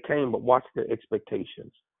 They came, but watch their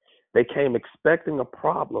expectations. They came expecting a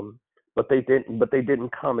problem, but they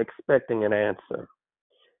didn't come expecting an answer.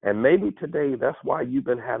 And maybe today that's why you've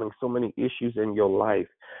been having so many issues in your life,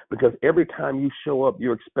 because every time you show up,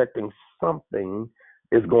 you're expecting something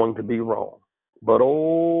is going to be wrong. But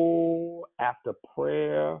after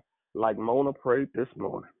prayer, like Mona prayed this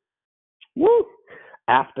morning, woo!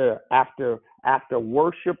 After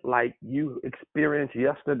worship like you experienced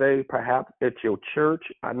yesterday, perhaps at your church.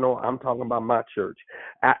 I know I'm talking about my church.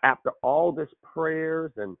 After all this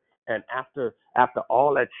prayers and after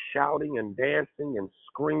all that shouting and dancing and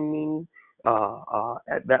screaming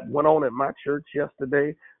that went on at my church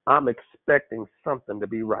yesterday, I'm expecting something to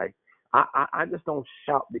be right. I just don't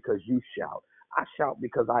shout because you shout. I shout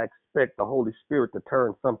because I expect the Holy Spirit to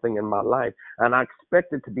turn something in my life, and I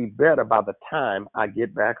expect it to be better by the time I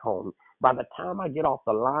get back home. By the time I get off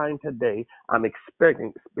the line today, I'm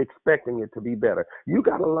expecting it to be better. You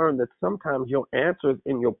got to learn that sometimes your answers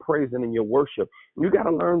in your praise and in your worship. You got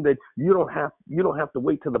to learn that you don't have to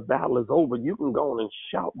wait till the battle is over. You can go on and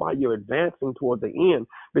shout while you're advancing toward the end,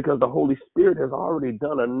 because the Holy Spirit has already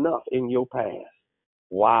done enough in your past.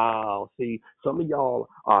 Wow. See, some of y'all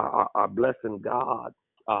are blessing God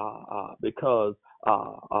because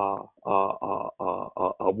of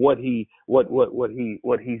what he's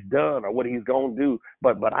done or what he's gonna do.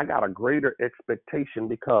 But I got a greater expectation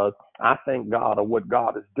because I thank God of what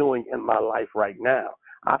God is doing in my life right now.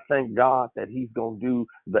 I thank God that he's going to do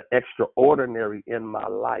the extraordinary in my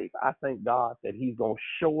life. I thank God that he's going to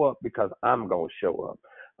show up because I'm going to show up.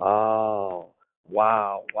 Oh,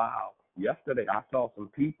 wow, wow. Yesterday, I saw some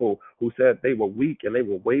people who said they were weak and they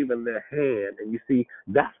were waving their hand. And you see,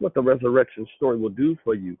 that's what the resurrection story will do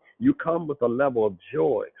for you. You come with a level of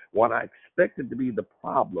joy. What I expected to be the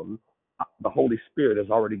problem, the Holy Spirit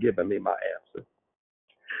has already given me my answer.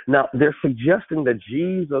 Now, they're suggesting that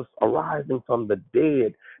Jesus arising from the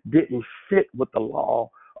dead didn't fit with the laws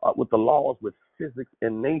with physics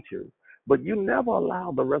and nature. But you never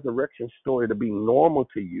allow the resurrection story to be normal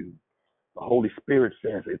to you. The Holy Spirit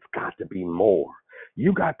says it's got to be more.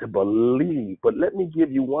 You got to believe. But let me give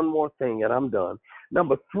you one more thing, and I'm done.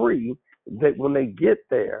 Number 3, that when they get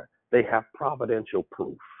there, they have providential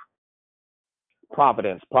proof.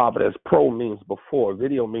 Providence. Pro means before.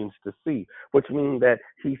 Video means to see, which means that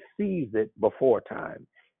he sees it before time.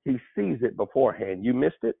 He sees it beforehand. You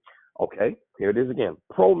missed it? Okay, here it is again.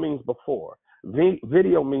 Pro means before.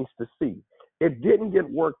 Video means to see. It didn't get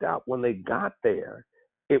worked out when they got there.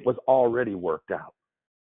 It was already worked out.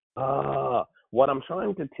 What I'm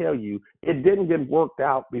trying to tell you, it didn't get worked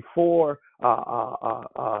out before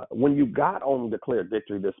when you got on Declared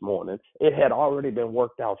Victory this morning. It had already been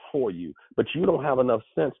worked out for you, but you don't have enough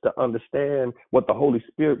sense to understand what the Holy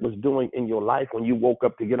Spirit was doing in your life when you woke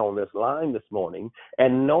up to get on this line this morning,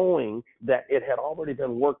 and knowing that it had already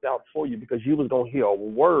been worked out for you because you was going to hear a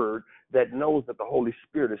word that knows that the Holy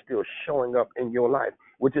Spirit is still showing up in your life,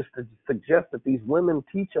 which is to suggest that these women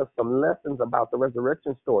teach us some lessons about the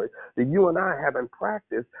resurrection story that you and I haven't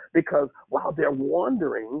practiced, because while they're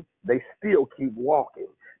wondering, they still keep walking.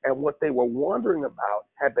 And what they were wondering about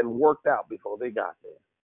had been worked out before they got there.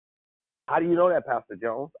 How do you know that, Pastor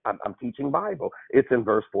Jones? I'm teaching Bible. It's in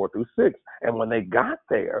verse 4-6. And when they got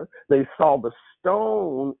there, they saw the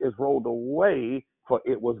stone is rolled away, for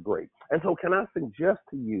it was great. And so can I suggest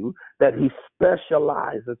to you that he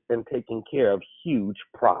specializes in taking care of huge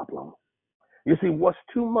problems? You see, what's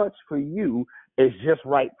too much for you is just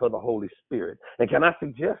right for the Holy Spirit. And can I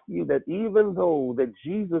suggest to you that even though that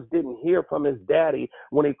Jesus didn't hear from his daddy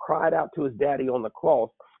when he cried out to his daddy on the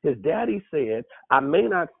cross, his daddy said, I may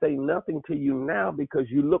not say nothing to you now because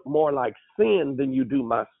you look more like sin than you do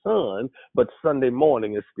my son, but Sunday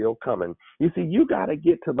morning is still coming. You see, you got to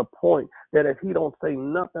get to the point that if he don't say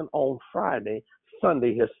nothing on Friday,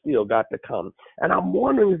 Sunday has still got to come. And I'm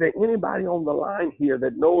wondering, is there anybody on the line here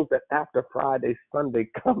that knows that after Friday, Sunday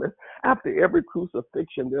coming, after every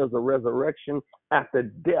crucifixion, there's a resurrection. After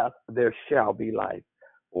death, there shall be life.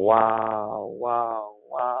 Wow, wow,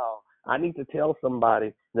 wow. I need to tell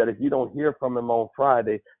somebody that if you don't hear from him on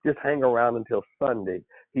Friday, just hang around until Sunday.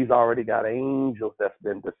 He's already got angels that's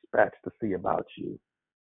been dispatched to see about you.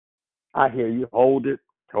 I hear you. Hold it,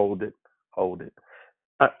 hold it, hold it.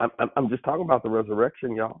 I'm just talking about the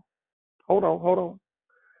resurrection, y'all. Hold on.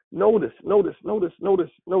 Notice.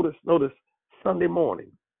 Sunday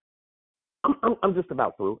morning. I'm just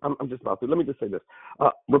about through. I'm just about through. Let me just say this.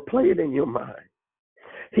 Replay it in your mind.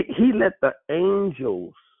 He let the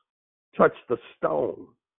angels touch the stone.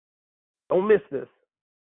 Don't miss this.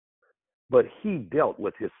 But he dealt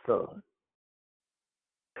with his son.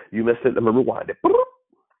 You missed it. Let me rewind it.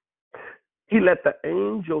 He let the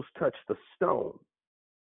angels touch the stone,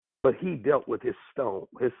 but he dealt with his son.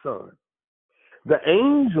 The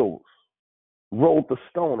angels rolled the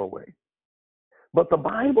stone away. But the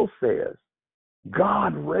Bible says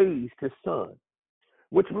God raised his son,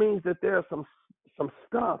 which means that there's some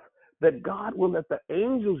stuff that God will let the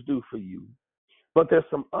angels do for you. But there's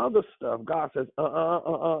some other stuff God says,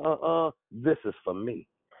 this is for me.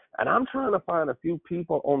 And I'm trying to find a few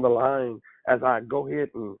people on the line as I go ahead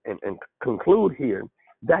and conclude here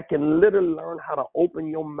that can literally learn how to open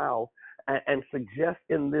your mouth and suggest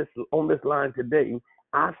on this line today.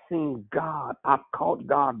 I've seen God. I've caught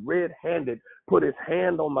God red-handed, put his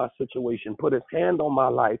hand on my situation, put his hand on my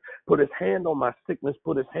life, put his hand on my sickness,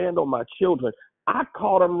 put his hand on my children. I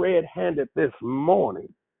caught him red-handed this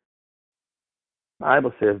morning. The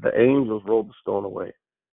Bible says the angels rolled the stone away,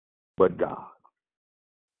 but God.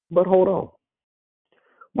 But hold on.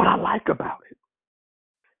 What I like about it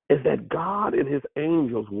is that God and his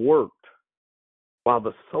angels worked while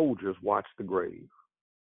the soldiers watched the grave.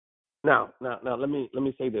 Now, let me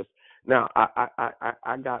say this. Now,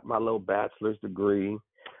 I got my little bachelor's degree.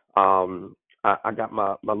 I got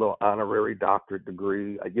my little honorary doctorate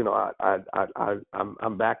degree.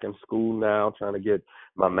 I'm back in school now, trying to get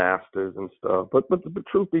my master's and stuff. But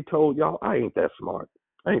truth be told, y'all, I ain't that smart.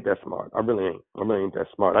 I really ain't. I really ain't that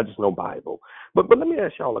smart. I just know Bible. But let me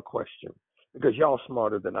ask y'all a question, because y'all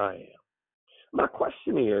smarter than I am. My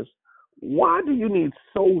question is, why do you need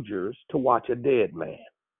soldiers to watch a dead man?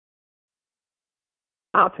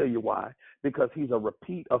 I'll tell you why. Because he's a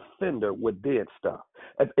repeat offender with dead stuff.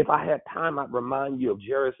 If I had time, I'd remind you of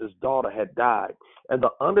Jairus' daughter had died, and the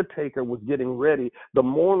undertaker was getting ready. The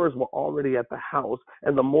mourners were already at the house,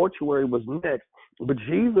 and the mortuary was next. But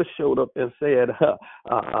Jesus showed up and said,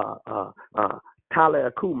 Tale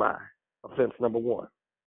Akumai, offense number 1.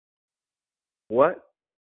 What?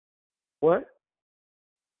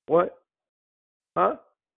 Huh?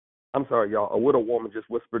 I'm sorry, y'all. A widow woman just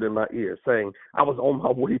whispered in my ear saying, I was on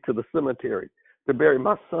my way to the cemetery to bury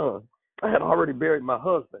my son. I had already buried my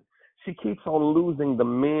husband. She keeps on losing the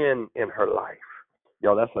men in her life.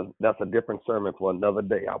 Yo, that's a different sermon for another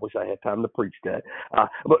day. I wish I had time to preach that.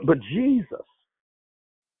 But Jesus,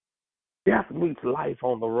 death meets life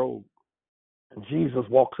on the road. And Jesus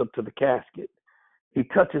walks up to the casket. He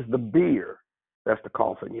touches the bier. That's the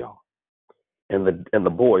coffin, y'all. And the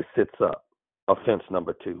boy sits up. Offense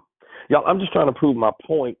number 2. Y'all, I'm just trying to prove my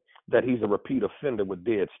point that he's a repeat offender with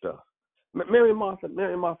dead stuff. Mary Martha,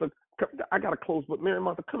 I got to close, but Mary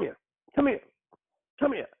Martha, come here.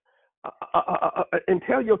 And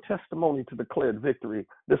tell your testimony to Declared Victory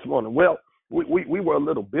this morning. Well, we were a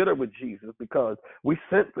little bitter with Jesus because we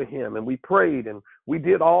sent for him and we prayed and we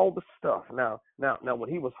did all the stuff. Now, when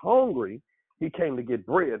he was hungry, he came to get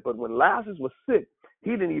bread. But when Lazarus was sick,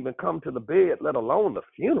 he didn't even come to the bed, let alone the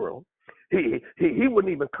funeral. He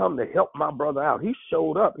wouldn't even come to help my brother out. He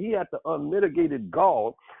showed up. He had the unmitigated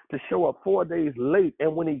gall to show up 4 days late.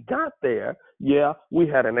 And when he got there, we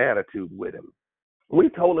had an attitude with him. We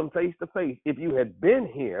told him face to face, if you had been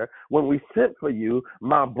here when we sent for you,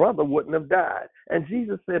 my brother wouldn't have died. And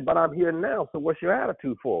Jesus said, but I'm here now, so what's your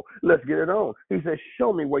attitude for? Let's get it on. He said,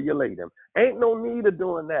 show me where you laid him. Ain't no need of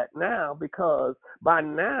doing that now, because by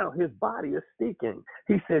now his body is stinking.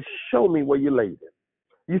 He said, show me where you laid him.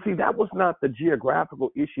 You see, that was not the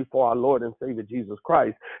geographical issue for our Lord and Savior Jesus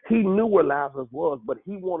Christ. He knew where Lazarus was, but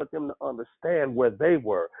he wanted them to understand where they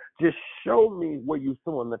were. Just show me where you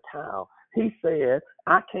threw in the towel. He said,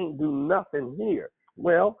 I can't do nothing here.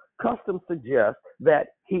 Well, custom suggests that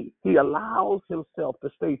he allows himself to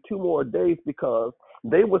stay 2 more days because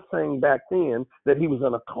they were saying back then that he was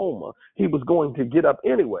in a coma. He was going to get up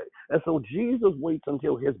anyway. And so Jesus waits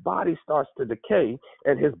until his body starts to decay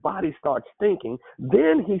and his body starts stinking.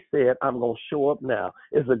 Then he said, I'm going to show up now.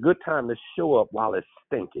 It's a good time to show up while it's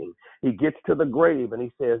stinking. He gets to the grave and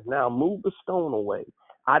he says, now move the stone away.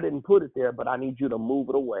 I didn't put it there, but I need you to move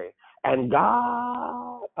it away. And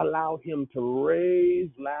God allowed him to raise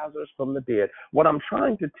Lazarus from the dead. What I'm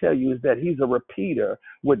trying to tell you is that he's a repeater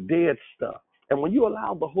with dead stuff. And when you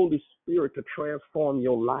allow the Holy Spirit to transform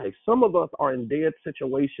your life, some of us are in dead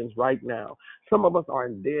situations right now. Some of us are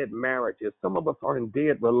in dead marriages. Some of us are in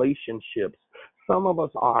dead relationships. Some of us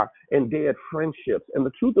are in dead friendships. And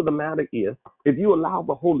the truth of the matter is, if you allow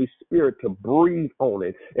the Holy Spirit to breathe on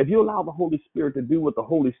it, if you allow the Holy Spirit to do what the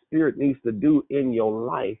Holy Spirit needs to do in your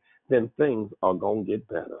life, then things are going to get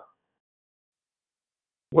better.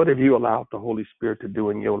 What have you allowed the Holy Spirit to do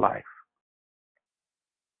in your life?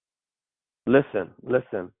 Listen.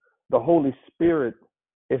 The Holy Spirit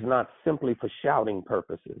is not simply for shouting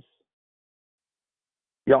purposes.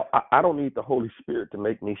 Y'all, I don't need the Holy Spirit to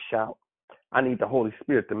make me shout. I need the Holy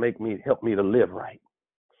Spirit to help me to live right.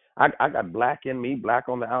 I got black in me, black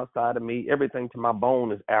on the outside of me. Everything to my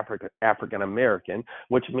bone is African American,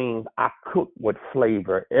 which means I cook with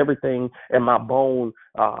flavor. Everything in my bone,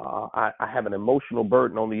 I have an emotional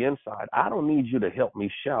burden on the inside. I don't need you to help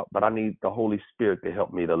me shout, but I need the Holy Spirit to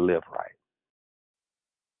help me to live right.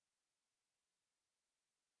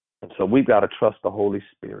 And so we've got to trust the Holy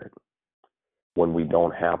Spirit when we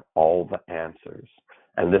don't have all the answers.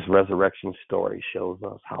 And this resurrection story shows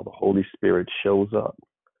us how the Holy Spirit shows up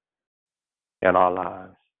in our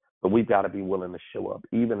lives. But we've got to be willing to show up,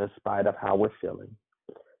 even in spite of how we're feeling,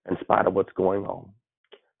 in spite of what's going on.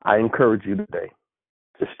 I encourage you today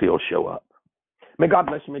to still show up. May God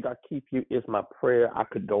bless you. May God keep you is my prayer. I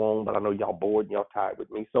could go on, but I know y'all bored and y'all tired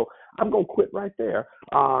with me. So I'm going to quit right there.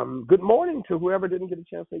 Good morning to whoever didn't get a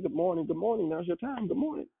chance to say good morning. Good morning. Now's your time. Good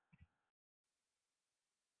morning.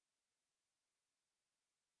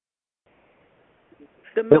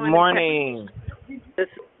 Good morning. This is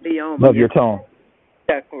Leoma. Love your tone.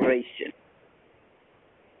 Declaration.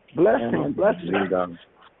 Blessings.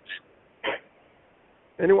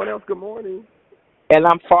 Anyone else? Good morning. And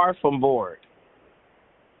I'm far from bored.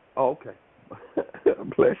 Oh, okay.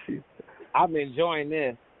 Bless you. I'm enjoying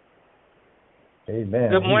this.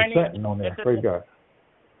 Amen. Good He was morning. sitting on there. Praise God.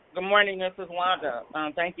 Good morning. This is Wanda.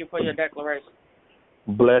 Thank you for your declaration.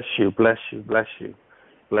 Bless you. Bless you. Bless you.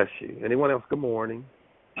 Bless you. Anyone else? Good morning.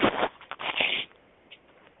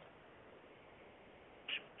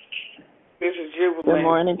 This is Jubilant. Good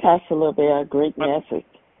morning, Pastor LaBelle. Great message.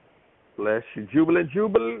 Bless you.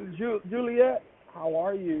 Juliet, how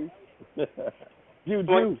are you?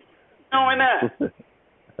 Juju. Showing up.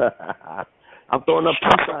 I'm throwing up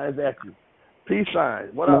peace signs at you. Peace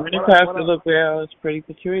signs. What up? Morning, What up? Pastor LaBelle. It's Pretty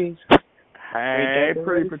Patrice. Hey,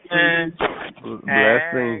 Pretty Patrice.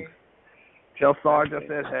 Blessings. Tell Sarge I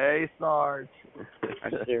said, hey, Sarge. I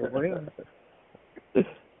sure will.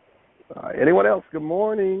 Anyone else? Good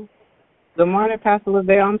morning. Good morning, Pastor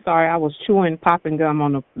LaVelle. I'm sorry. I was chewing popping gum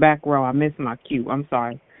on the back row. I missed my cue. I'm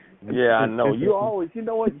sorry. Yeah, I know. You always, you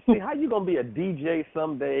know what? See, how you gonna be a DJ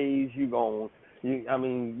some days? You gotta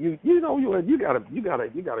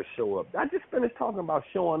show up. I just finished talking about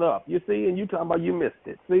showing up. You see, and you talking about you missed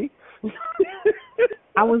it. See?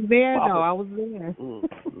 I was there though. I was there.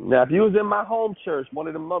 Now, if you was in my home church, one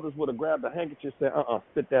of the mothers would have grabbed a handkerchief and said,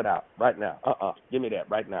 spit that out right now. Give me that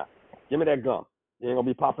right now. Give me that gum. You ain't gonna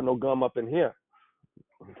be popping no gum up in here.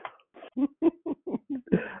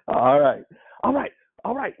 All right.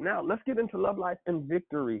 Now let's get into Love, Life, and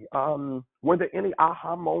Victory. Were there any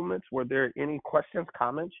aha moments? Were there any questions,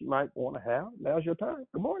 comments you might want to have? Now's your time.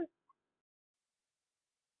 Good morning.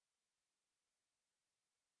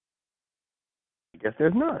 I guess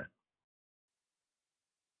there's none.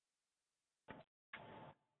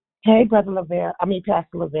 Hey, Brother Lavelle.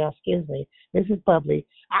 Pastor Lavelle, excuse me. This is Bubbly.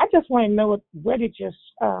 I just want to know where did your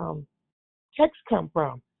text come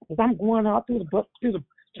from? Because I'm going all through the book,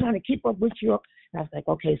 trying to keep up with you. And I was like,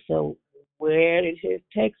 okay, so where did his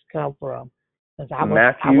text come from?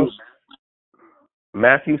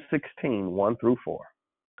 Matthew 16, 1 through 4.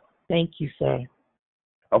 Thank you, sir.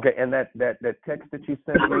 Okay, and that text that you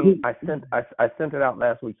sent me, I sent it out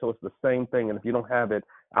last week, so it's the same thing. And if you don't have it,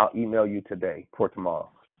 I'll email you today for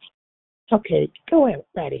tomorrow. Okay, go ahead,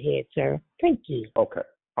 right ahead, sir. Thank you. Okay,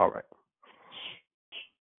 all right.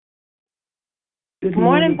 Good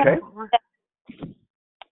morning. Okay.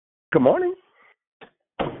 Good morning.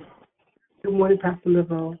 Good morning, Pastor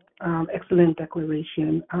Lavelle. Excellent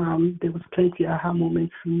declaration. There was plenty of aha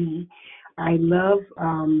moments for me. I love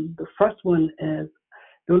the first one is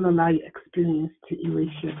don't allow your experience to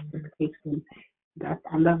erase your expectation.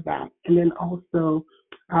 I love that. And then also,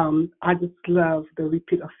 I just love the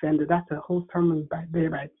repeat offender. That's a whole sermon by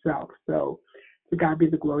itself. So to God be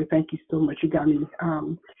the glory. Thank you so much. You got me.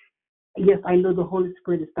 Yes, I know the Holy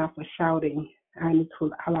Spirit is not for shouting and it's for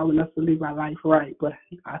allowing us to live our life right. But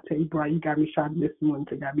I tell you, bro, you got me shouting this morning.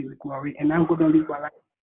 To God be the glory. And I'm going to live my life.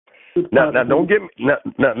 Now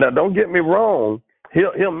don't get me wrong.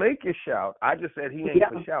 He'll make you shout. I just said he ain't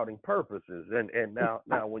for shouting purposes. And now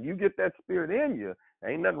when you get that spirit in you,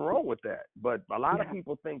 ain't nothing wrong with that. But a lot of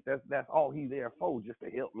people think that's all he's there for, just to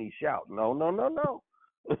help me shout. No.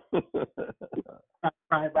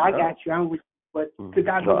 Right, I got you. I'm with you. But to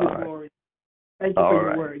God be the glory. Thank you for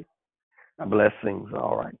your word. Blessings.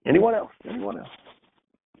 All right. Anyone else?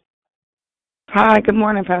 Hi, good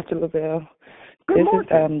morning, Pastor LaBelle. Good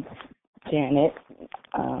morning. Is Janet.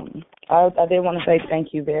 I did want to say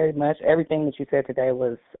thank you very much. Everything that you said today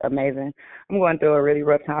was amazing. I'm going through a really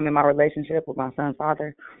rough time in my relationship with my son's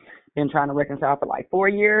father. Been trying to reconcile for like 4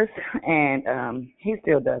 years, and he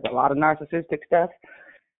still does a lot of narcissistic stuff.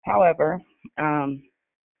 However,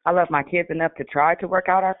 I love my kids enough to try to work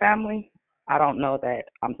out our family. I don't know that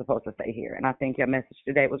I'm supposed to stay here, and I think your message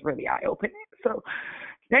today was really eye-opening. So,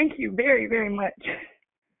 thank you very, very much.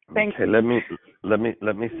 Thank you. Let me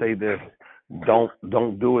say this. Don't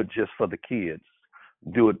do it just for the kids.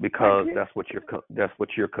 Do it because that's what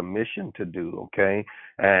you're commissioned to do. Okay,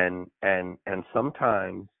 and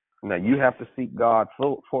sometimes now you have to seek God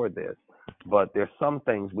for this, but there's some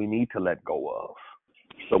things we need to let go of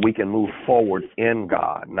so we can move forward in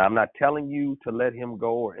God. Now I'm not telling you to let Him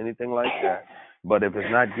go or anything like that, but if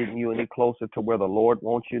it's not getting you any closer to where the Lord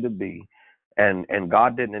wants you to be, and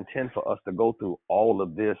God didn't intend for us to go through all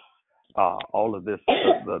of this,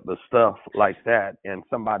 the stuff like that, and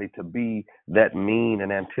somebody to be that mean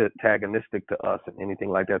and antagonistic to us and anything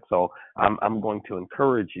like that. So I'm going to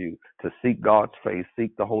encourage you to seek God's face,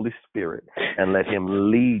 seek the Holy Spirit, and let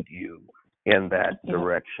Him lead you in that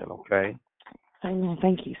direction. Okay. Amen.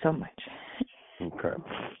 Thank you so much. Okay.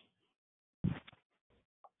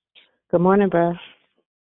 Good morning, bro.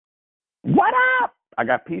 What up? I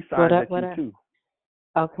got peace signs at you too.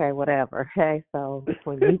 Okay, whatever. Okay, so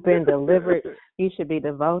when you've been delivered, you should be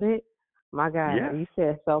devoted. My God, Yes. you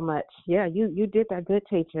said so much. Yeah, you did that good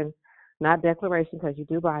teaching, not declaration because you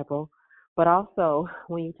do Bible, but also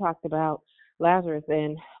when you talked about Lazarus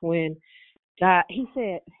and when God, he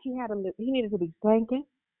said he needed to be thanking.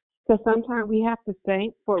 Because sometimes we have to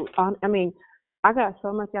thank for. I mean, I got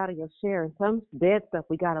so much out of your share, and some dead stuff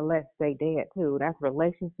we gotta let stay dead too. That's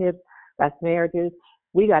relationships, that's marriages.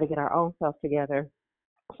 We got to get our own self together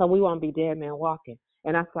so we won't be dead men walking.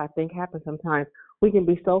 And that's what I think happens sometimes. We can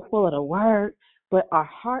be so full of the word, but our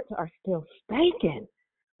hearts are still stinking.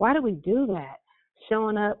 Why do we do that?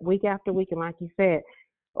 Showing up week after week, and like you said,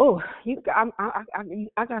 oh,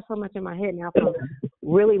 I got so much in my head now from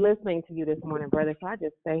really listening to you this morning, brother. So I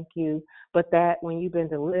just thank you. But that when you've been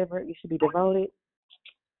delivered, you should be devoted.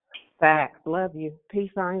 Facts. Love you.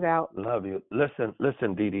 Peace signs out. Love you.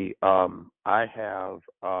 Listen, Dee Dee.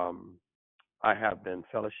 I have been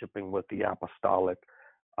fellowshipping with the Apostolic,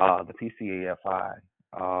 the PCAFI,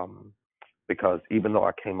 because even though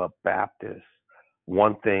I came up Baptist,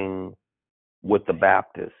 one thing with the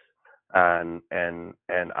Baptist, and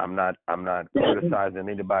I'm not criticizing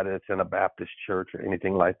anybody that's in a Baptist church or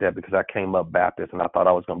anything like that, because I came up Baptist and I thought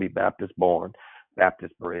I was going to be Baptist born,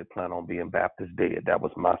 Baptist bred, plan on being Baptist dead. That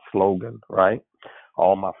was my slogan, right?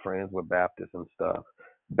 All my friends were Baptists and stuff.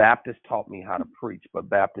 Baptist taught me how to preach, but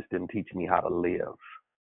Baptist didn't teach me how to live.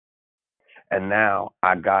 And now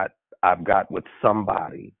I've got with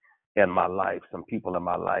somebody in my life, some people in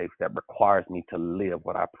my life that requires me to live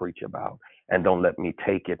what I preach about, and don't let me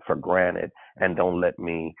take it for granted, and don't let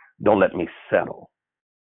me settle.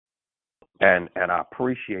 And I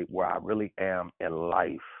appreciate where I really am in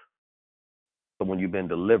life. So when you've been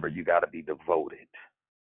delivered, you got to be devoted.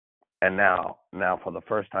 And now for the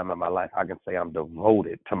first time in my life, I can say I'm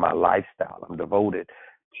devoted to my lifestyle. I'm devoted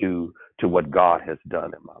to what God has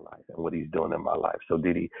done in my life and what he's doing in my life. So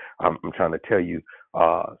Dee Dee, I'm trying to tell you,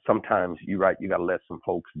 sometimes you're right, you got to let some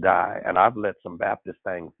folks die. And I've let some Baptist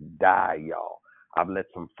things die, y'all. I've let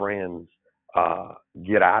some friends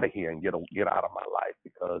get out of here and get out of my life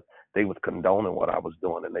because they was condoning what I was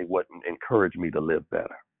doing and they wouldn't encourage me to live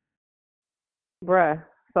better. Bruh.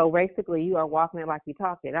 So basically, you are walking it like you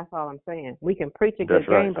talk it. That's all I'm saying. We can preach a good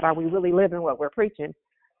right. game, but are we really living what we're preaching?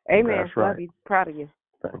 Amen. That's right. Love you. Proud of you.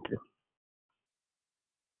 Thank you.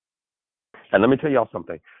 And let me tell y'all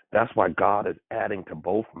something. That's why God is adding to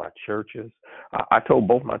both my churches. I told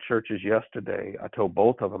both my churches yesterday. I told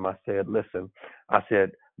both of them. I said, listen. I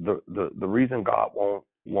said the reason God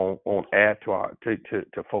won't add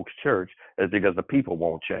to folks' church is because the people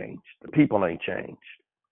won't change. The people ain't changed.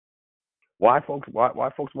 Why folks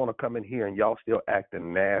want to come in here and y'all still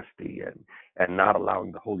acting nasty and not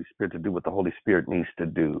allowing the Holy Spirit to do what the Holy Spirit needs to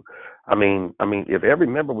do? I mean, if every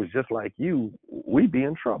member was just like you, we'd be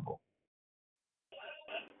in trouble.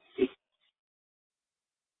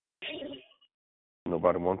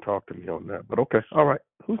 Nobody want to talk to me on that, but okay, all right.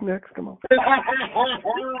 Who's next? Come on.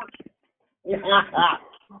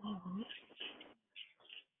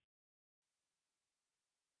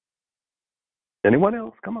 Anyone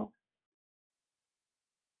else? Come on.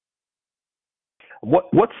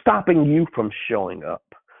 What's stopping you from showing up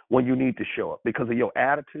when you need to show up? Because of your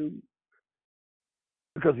attitude?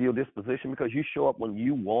 Because of your disposition? Because you show up when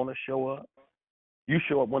you want to show up? You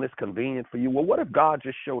show up when it's convenient for you? Well, what if God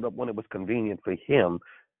just showed up when it was convenient for him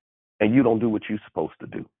and you don't do what you're supposed to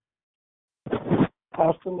do?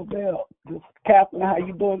 Pastor LaBelle, this is Catherine. How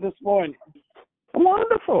you doing this morning?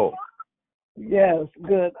 Wonderful. Yes,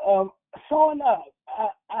 good. Showing up.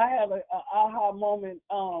 I had an aha moment.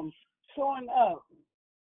 Showing up.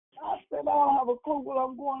 I said, I don't have a clue what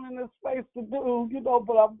I'm going in this space to do,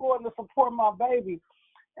 but I'm going to support my baby.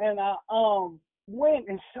 And I went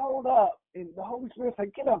and showed up, and the Holy Spirit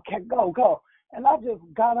said, get up, go. And I just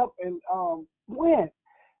got up and went.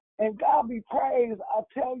 And God be praised, I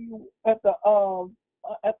tell you, at the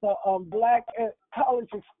Black College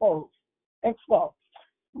Expo,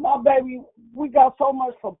 my baby, we got so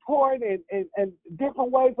much support and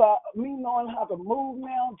different ways of me knowing how to move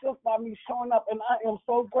now just by me showing up. And I am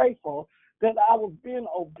so grateful that I was being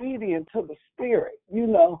obedient to the Spirit,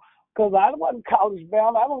 because I wasn't college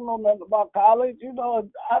bound. I don't know nothing about college,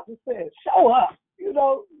 I just said, show up,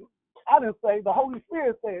 I didn't say, the Holy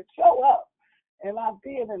Spirit said, show up. And I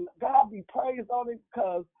did, and God be praised on it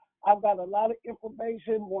because I've got a lot of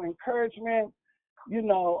information, more encouragement,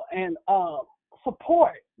 and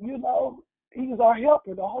support. He's our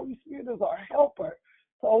helper. The Holy Spirit is our helper.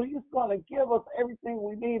 So he's going to give us everything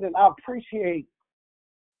we need, and I appreciate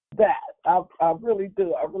that. I really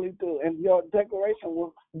do. I really do. And your declaration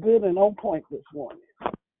was good and on point this morning.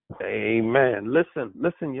 Amen.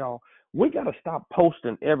 Listen, y'all. We got to stop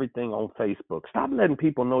posting everything on Facebook. Stop letting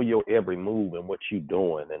people know your every move and what you're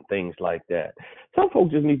doing and things like that. Some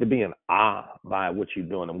folks just need to be in awe by what you're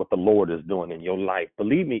doing and what the Lord is doing in your life.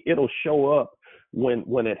 Believe me, it'll show up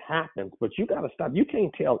when it happens. But you got to stop. You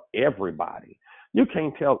can't tell everybody. You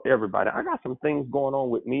can't tell everybody. I got some things going on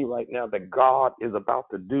with me right now that God is about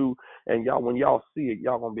to do. And y'all, when y'all see it,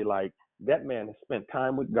 y'all going to be like, that man has spent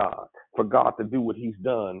time with God for God to do what he's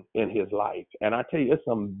done in his life. And I tell you, it's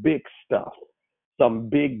some big stuff, some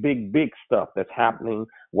big, big, big stuff that's happening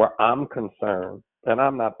where I'm concerned, and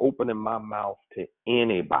I'm not opening my mouth to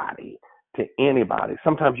anybody.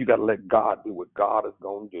 Sometimes you got to let God do what God is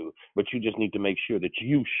going to do, but you just need to make sure that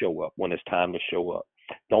you show up when it's time to show up.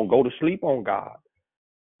 Don't go to sleep on God.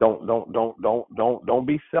 Don't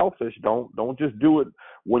be selfish. Don't just do it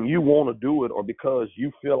when you want to do it or because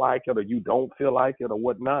you feel like it or you don't feel like it or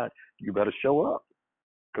whatnot. You better show up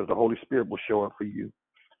because the Holy Spirit will show up for you.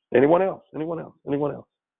 Anyone else? And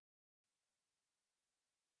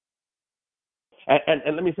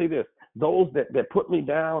let me say this. Those that put me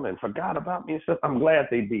down and forgot about me and stuff, I'm glad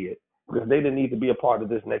they did because they didn't need to be a part of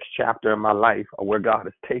this next chapter in my life or where God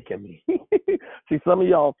has taken me. See, some of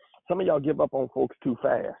y'all give up on folks too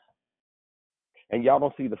fast. And y'all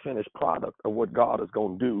don't see the finished product of what God is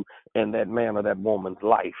going to do in that man or that woman's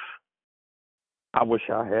life. I wish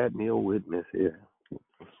I had me a witness here.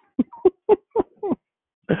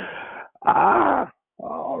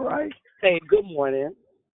 All right. Hey, good morning.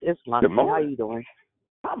 It's Moxie. Good morning. How you doing?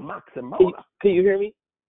 I'm Moxie Mona. Can you hear me?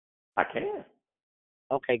 I can.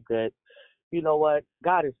 Okay, good. You know what?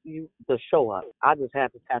 God is you to show up. I just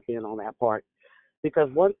have to tap in on that part.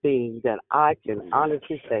 Because one thing that I can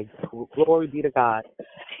honestly say, glory be to God,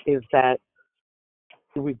 is that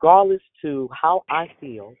regardless to how I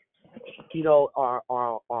feel, you know,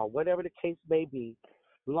 or whatever the case may be,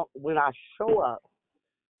 when I show up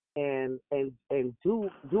and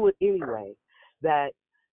do it anyway, that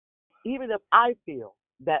even if I feel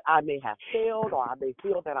that I may have failed or I may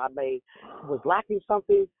feel that I was lacking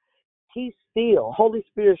something, Holy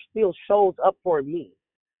Spirit still shows up for me.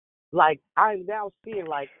 Like I'm now seeing,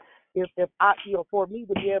 like if I, for me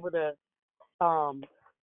to be able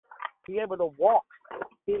to walk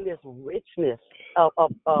in this richness of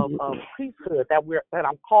priesthood that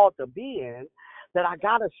I'm called to be in, that I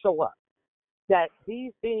gotta show up. That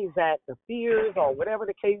these things, that the fears or whatever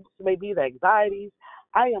the case may be, the anxieties,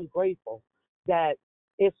 I am grateful that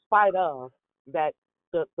in spite of that,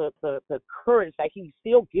 the courage that He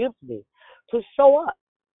still gives me to show up.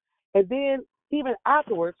 And then even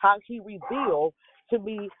afterwards, how He revealed to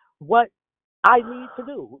me what I need to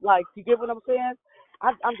do. Like, you get what I'm saying?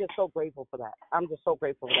 I'm just so grateful for that.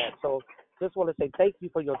 So just want to say thank you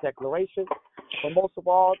for your declaration. But most of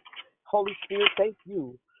all, Holy Spirit, thank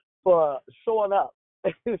you for showing up,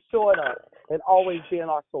 and always being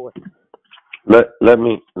our source. Let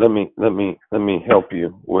me help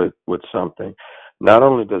you with something. Not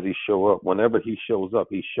only does He show up, whenever He shows up,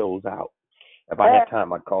 He shows out. If I had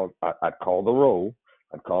time, I'd call the roll.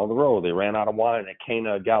 They ran out of wine at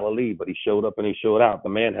Cana of Galilee, but He showed up and He showed out. The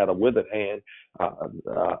man had a withered hand.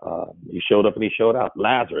 He showed up and He showed out.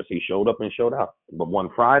 Lazarus, He showed up and showed out. But one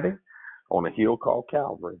Friday, on a hill called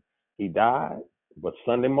Calvary, He died. But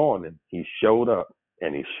Sunday morning, He showed up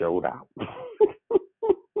and He showed out.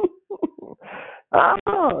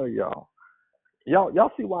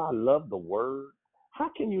 Y'all see why I love the Word? How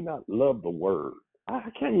can you not love the Word? How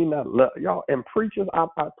can you not love y'all? And preachers, I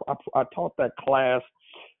taught that class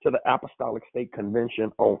to the Apostolic State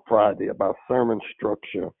Convention on Friday about sermon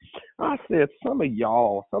structure. I said some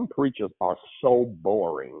preachers are so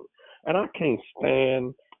boring, and I can't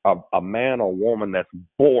stand a man or woman that's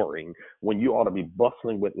boring when you ought to be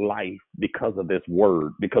bustling with life because of this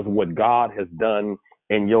word, because of what God has done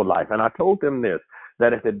in your life. And I told them this,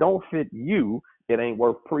 that if it don't fit you, it ain't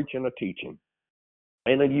worth preaching or teaching.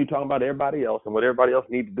 And then you talking about everybody else and what everybody else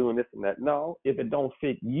needs to do and this and that. No, if it don't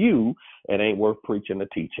fit you, it ain't worth preaching or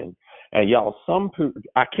teaching. And y'all,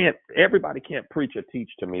 everybody can't preach or teach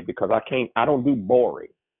to me because I don't do boring.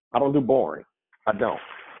 I don't.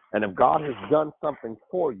 And if God has done something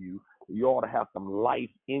for you, you ought to have some life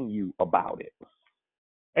in you about it.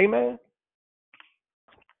 Amen.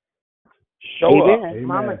 Show up.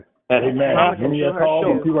 Amen. Amen. Give me a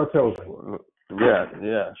call and see what's chosen. Yeah.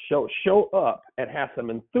 Show up and have some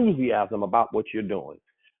enthusiasm about what you're doing.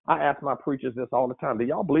 I ask my preachers this all the time. Do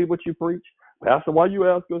y'all believe what you preach? Pastor, why you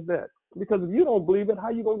ask us that? Because if you don't believe it, how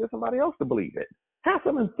you going to get somebody else to believe it? Have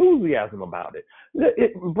some enthusiasm about it.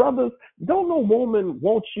 Brothers, don't no woman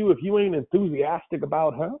want you if you ain't enthusiastic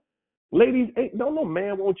about her. Ladies, don't no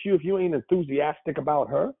man want you if you ain't enthusiastic about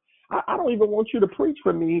her. I don't even want you to preach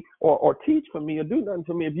for me or teach for me or do nothing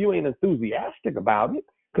for me if you ain't enthusiastic about it.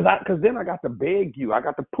 Because then I got to beg you, I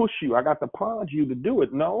got to push you, I got to prod you to do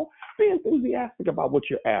it. No, be enthusiastic about what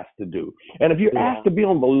you're asked to do. And if you're asked to be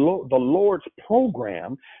on the Lord's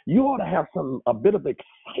program, you ought to have a bit of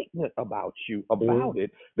excitement about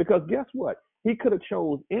it. Because guess what? He could have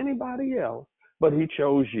chose anybody else, but he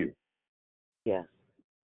chose you. Yes.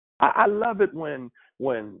 I love it when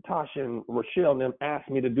Tasha and Rochelle and them ask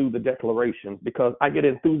me to do the declarations, because I get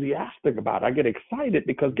enthusiastic about it. I get excited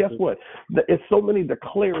because guess what? It's so many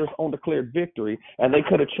declarers on Declared Victory, and they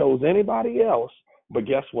could have chose anybody else, but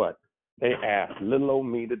guess what? They asked little old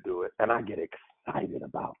me to do it, and I get excited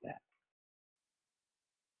about that.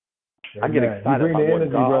 Amen. I get excited you bring about the what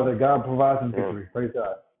energy, brother. God provides some victory. Praise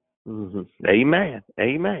God. Mm-hmm. Amen.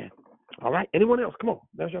 Amen. All right. Anyone else? Come on.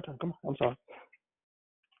 There's your turn. Come on. I'm sorry.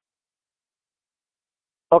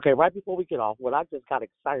 Okay, right before we get off, what I just got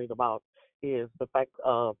excited about is the fact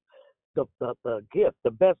of the gift,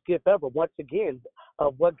 the best gift ever, once again,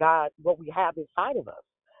 of what we have inside of us.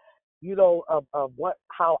 You know, of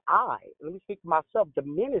how let me speak for myself,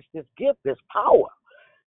 diminish this gift, this power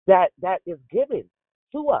that is given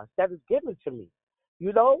to us, that is given to me.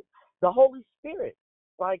 You know, the Holy Spirit.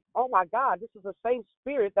 Like, oh my God, this is the same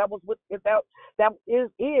Spirit that was was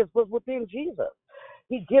within Jesus.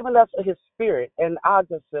 He given us his Spirit, and I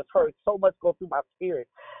just heard so much go through my spirit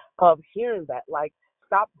of hearing that. Like,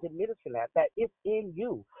 stop diminishing that it's in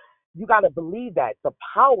you. You got to believe that the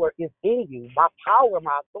power is in you. My power,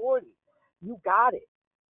 my authority. You got it.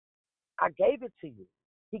 I gave it to you.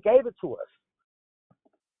 He gave it to us.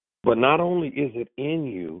 But not only is it in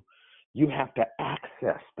you, you have to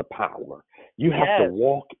access the power. You have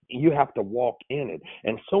to walk in it.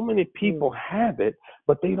 And so many people have it,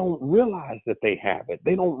 but they don't realize that they have it.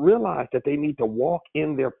 They don't realize that they need to walk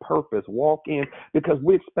in their purpose, because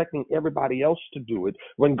we're expecting everybody else to do it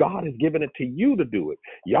when God has given it to you to do it.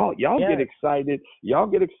 Y'all get excited. Y'all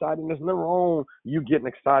get excited. There's nothing wrong you getting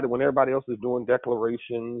excited when everybody else is doing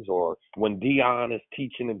declarations, or when Dion is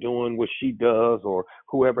teaching and doing what she does, or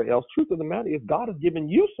whoever else. Truth of the matter is, God has given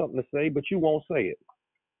you something to say, but you won't say it.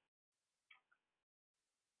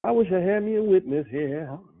 I wish I had me a witness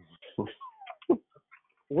here.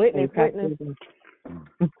 Witness.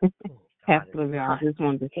 Pastor Lavelle, I just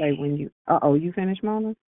wanted to say you finished,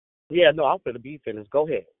 Mona? Yeah, no, I'm going to be finished. Go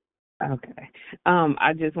ahead. Okay.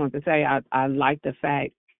 I just want to say I like the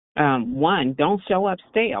fact, one, don't show up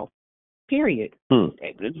stale. Period.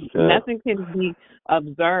 Nothing can be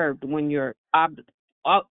observed when you're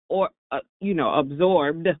absorbed.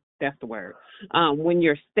 That's the word. When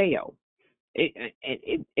you're stale,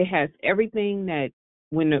 it has everything that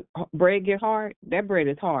when the bread get hard, that bread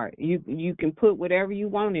is hard. You can put whatever you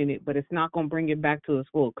want in it, but it's not going to bring it back to its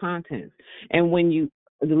full contents. And the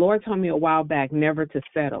Lord told me a while back never to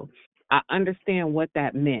settle. I understand what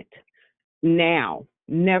that meant. Now,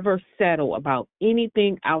 never settle about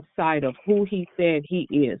anything outside of who he said he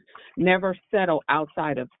is. Never settle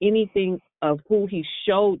outside of anything of who he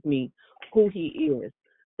showed me who he is.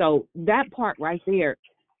 So that part right there,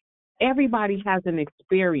 everybody has an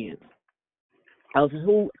experience of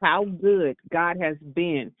how good God has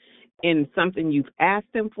been in something you've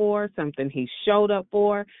asked him for, something he showed up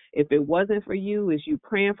for. If it wasn't for you, is you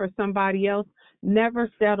praying for somebody else? Never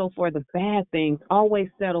settle for the bad things. Always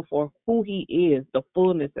settle for who he is, the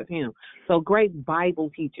fullness of him. So great Bible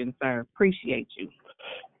teaching, sir. Appreciate you.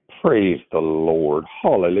 Praise the Lord.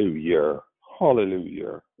 Hallelujah.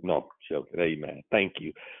 Hallelujah. No, joking. Amen. Thank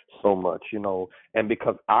you so much. And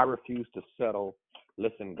because I refuse to settle,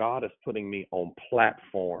 listen, God is putting me on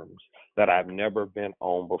platforms that I've never been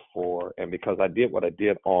on before. And because I did what I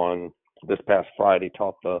did on this past Friday,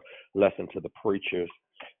 taught the lesson to the preachers,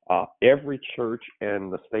 every church in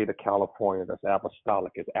the state of California that's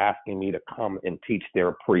apostolic is asking me to come and teach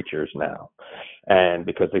their preachers now. And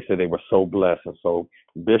because they said they were so blessed. And so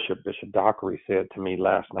Bishop Dockery said to me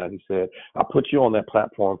last night, he said, I put you on that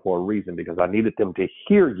platform for a reason, because I needed them to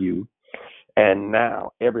hear you. And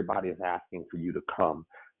now everybody is asking for you to come.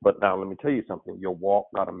 But now let me tell you something. Your walk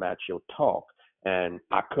got to match your talk. And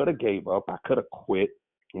I could have gave up. I could have quit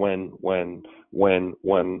when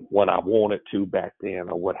I wanted to back then,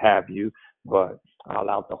 or what have you. But I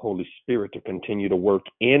allowed the Holy Spirit to continue to work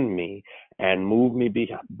in me and move me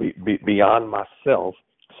beyond myself,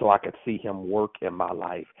 so I could see him work in my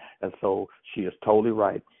life. And so she is totally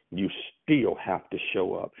right. You still have to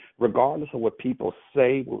show up, regardless of what people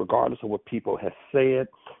say, regardless of what people have said.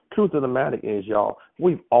 Truth of the matter is, y'all,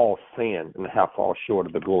 we've all sinned and have fallen short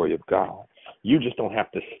of the glory of God. You just don't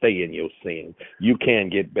have to stay in your sin. You can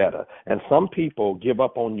get better. And some people give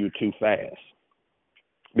up on you too fast.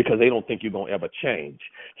 because they don't think you're going to ever change.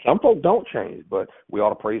 Some folk don't change, but we ought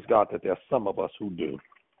to praise God that there's some of us who do.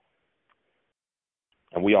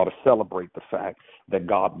 And we ought to celebrate the fact that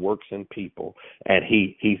God works in people, and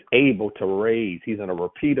he's able to raise. He's a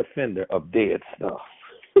repeat offender of dead stuff,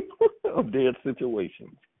 of dead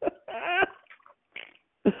situations.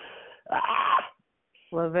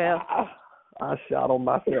 Lavelle. I shot on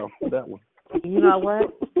myself for that one. You know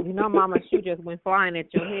what? You know, Mama, she just went flying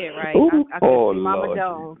at your head, right? Ooh, I can see Mama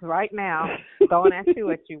Jones right now throwing that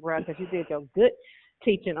shoe at you, bro, because you did your good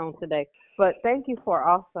teaching on today. But thank you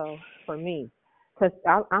for me, because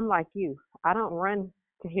I'm like you. I don't run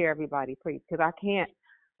to hear everybody preach because I can't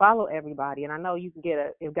follow everybody. And I know you can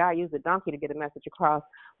if God used a donkey to get a message across,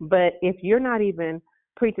 but if you're not even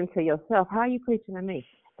preaching to yourself, how are you preaching to me?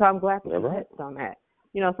 So I'm glad that you touched on that.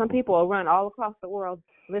 You know, some people will run all across the world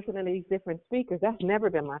listening to these different speakers. That's never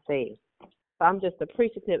been my thing. So I'm just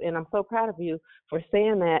appreciative, and I'm so proud of you for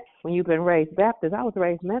saying that when you've been raised Baptist. I was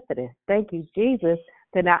raised Methodist. Thank you, Jesus,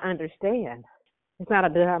 that I understand. It's not a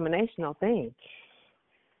denominational thing.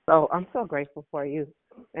 So I'm so grateful for you.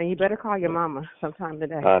 And you better call your mama sometime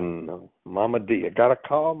today. I know. Mama D. I got to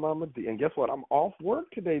call Mama D. And guess what? I'm off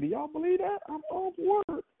work today. Do y'all believe that? I'm off work.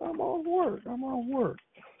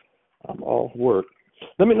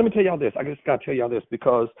 Let me tell y'all this. I just got to tell y'all this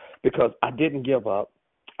because I didn't give up.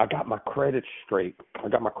 I got my credit straight.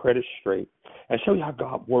 And show you how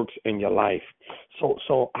God works in your life.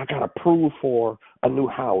 So I got approved for a new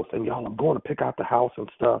house. And y'all, I'm going to pick out the house and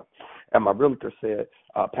stuff. And my realtor said,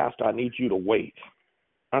 Pastor, I need you to wait.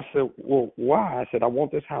 I said, well, why? I said, I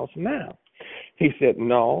want this house now. He said,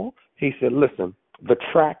 no. He said, listen, the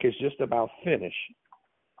track is just about finished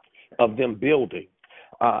of them building.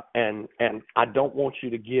 And I don't want you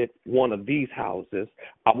to get one of these houses.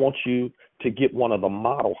 I want you to get one of the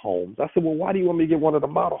model homes. I said, well, why do you want me to get one of the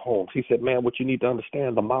model homes? He said, man, what you need to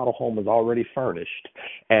understand, the model home is already furnished,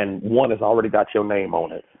 and one has already got your name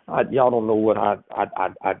on it. Y'all don't know what I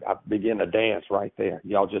begin to dance right there.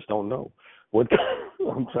 Y'all just don't know what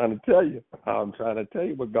I'm trying to tell you. I'm trying to tell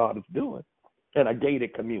you what God is doing in a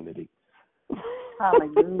gated community.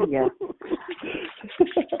 Hallelujah.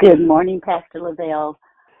 Good morning, Pastor Lavelle.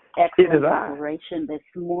 Excellent declaration this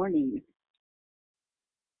morning.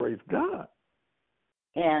 Praise God.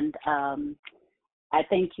 And I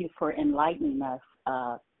thank you for enlightening us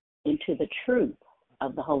into the truth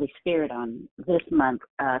of the Holy Spirit on this month.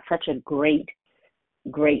 Such a great,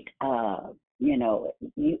 you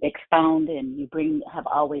expound and you have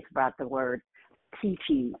always brought the word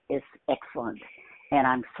teaching is excellent. And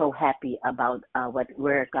I'm so happy about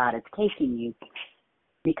where God is taking you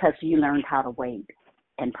because you learned how to wait,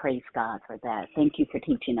 and praise God for that. Thank you for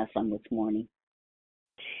teaching us on this morning.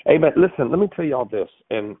 Amen. Listen, let me tell y'all this,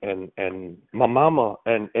 and my mama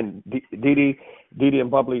and Dee Dee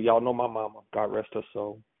and Bubbly, y'all know my mama. God rest her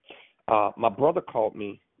soul. My brother called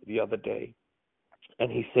me the other day,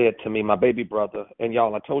 and he said to me, my baby brother, and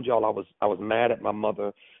y'all, I told y'all I was mad at my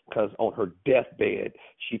mother because on her deathbed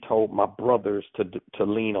she told my brothers to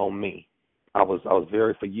lean on me. I was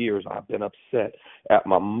very, for years I've been upset at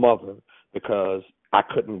my mother because I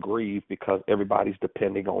couldn't grieve because everybody's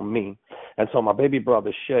depending on me. And so my baby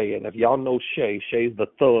brother Shay, and if y'all know Shay's the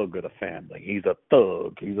thug of the family. He's a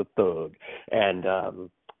thug. And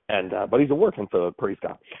but he's a working thug, praise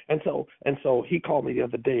God. And so he called me the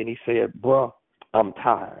other day and he said, bruh, I'm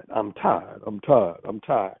tired.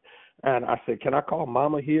 And I said, can I call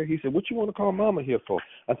Mama here? He said, what you want to call Mama here for?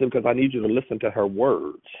 I said, because I need you to listen to her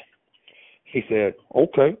words. He said,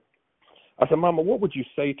 okay. I said, Mama, what would you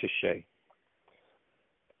say to Shay?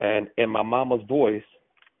 And in my mama's voice,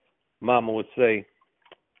 Mama would say,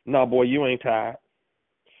 no, boy, you ain't tired.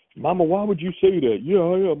 Mama, why would you say that? Yeah,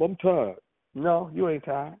 I am. I'm tired. No, you ain't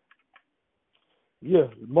tired. Yeah,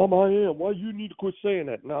 Mama, I am. Why you need to quit saying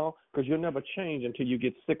that? No, because you'll never change until you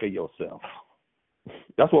get sick of yourself.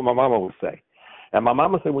 That's what my mama would say. And my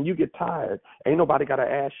mama said, when you get tired, ain't nobody got to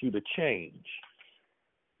ask you to change.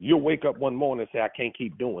 You'll wake up one morning and say, I can't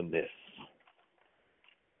keep doing this.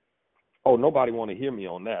 Oh, nobody want to hear me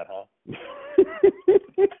on that, huh?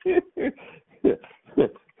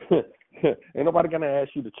 Ain't nobody going to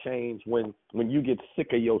ask you to change when you get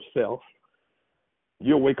sick of yourself.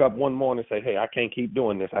 You'll wake up one morning and say, hey, I can't keep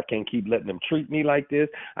doing this. I can't keep letting them treat me like this.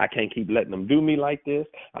 I can't keep letting them do me like this.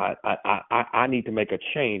 I need to make a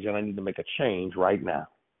change, and I need to make a change right now.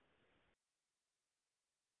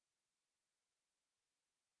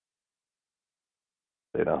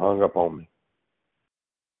 They done hung up on me.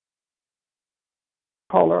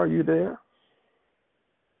 Paula, are you there?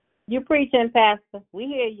 You're preaching, Pastor. We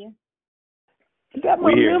hear you. Is that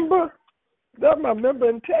my member? Is that my member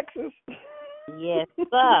in Texas? Yes,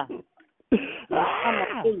 sir.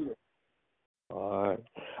 All right.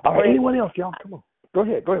 All right. Anyone else, y'all? Come on. Go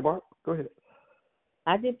ahead. Go ahead, Bart. Go ahead.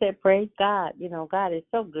 I just said praise God. You know, God is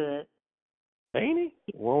so good. Ain't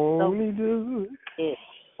he? Won't he do it?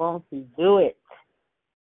 Won't he do it?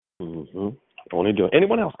 Mm-hmm. Won't he do it?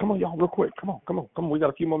 Anyone else? Come on, y'all, real quick. Come on. We got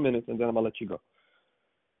a few more minutes, and then I'm going to let you go.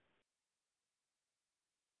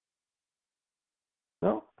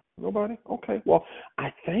 No? Nobody? Okay. Well,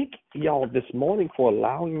 I thank y'all this morning for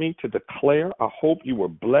allowing me to declare. I hope you were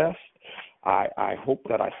blessed. I hope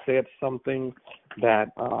that I said something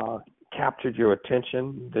that captured your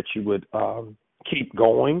attention, that you would keep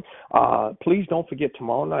going. Please don't forget,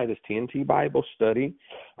 tomorrow night is TNT Bible Study,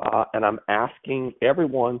 and I'm asking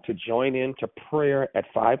everyone to join in to prayer at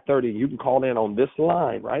 5:30. You can call in on this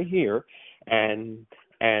line right here, and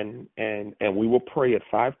we will pray at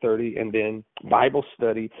 5:30, and then Bible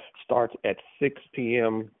study starts at 6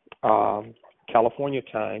 p.m. California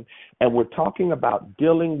time, and we're talking about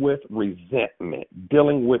dealing with resentment.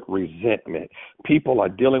 People are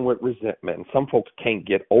dealing with resentment, and some folks can't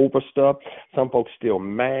get over stuff. Some folks still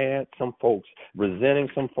mad. Some folks resenting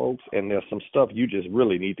some folks, and there's some stuff you just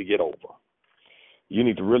really need to get over. You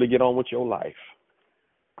need to really get on with your life.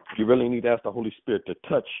 You really need to ask the Holy Spirit to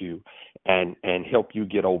touch you and help you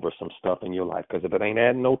get over some stuff in your life, because if it ain't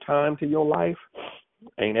adding no time to your life,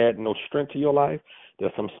 ain't adding no strength to your life,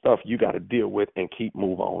 there's some stuff you got to deal with and keep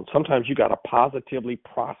moving on. Sometimes you got to positively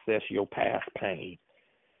process your past pain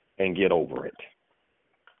and get over it.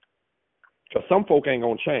 Because some folk ain't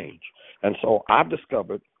going to change. And so I've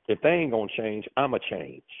discovered if they ain't going to change, I'm going to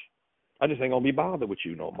change. I just ain't going to be bothered with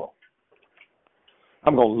you no more.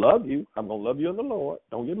 I'm going to love you. I'm going to love you in the Lord.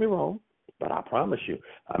 Don't get me wrong. But I promise you,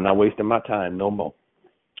 I'm not wasting my time no more.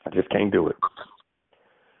 I just can't do it.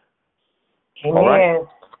 Amen.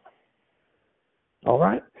 All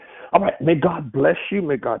right. May God bless you.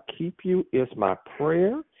 May God keep you is my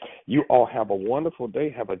prayer. You all have a wonderful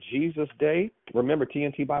day. Have a Jesus day. Remember,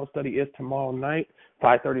 TNT Bible Study is tomorrow night.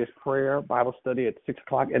 5:30 is prayer, Bible study at 6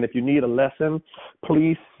 o'clock. And if you need a lesson,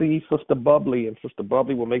 please see Sister Bubbly, and Sister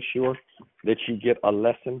Bubbly will make sure that you get a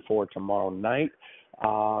lesson for tomorrow night.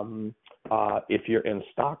 If you're in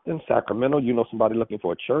Stockton, Sacramento, you know somebody looking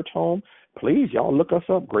for a church home, please, y'all look us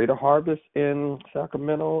up. Greater Harvest in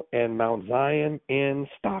Sacramento and Mount Zion in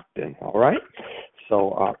Stockton, all right?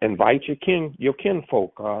 So invite your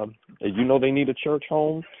kinfolk. You know they need a church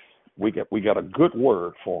home. We got a good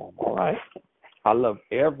word for them, all right? I love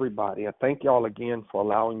everybody. I thank y'all again for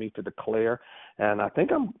allowing me to declare. And I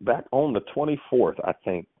think I'm back on the 24th,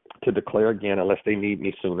 to declare again, unless they need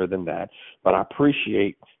me sooner than that. But I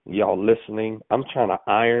appreciate y'all listening. I'm trying to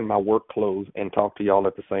iron my work clothes and talk to y'all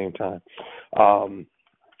at the same time.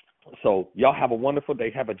 So y'all have a wonderful day.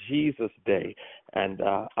 Have a Jesus day. And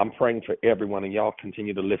I'm praying for everyone, and y'all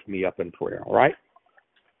continue to lift me up in prayer, all right?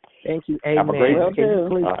 Thank you. Amen. Have a great day. All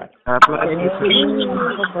right. God bless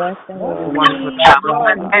you.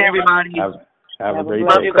 Everybody. Have a great day.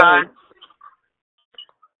 Love you guys.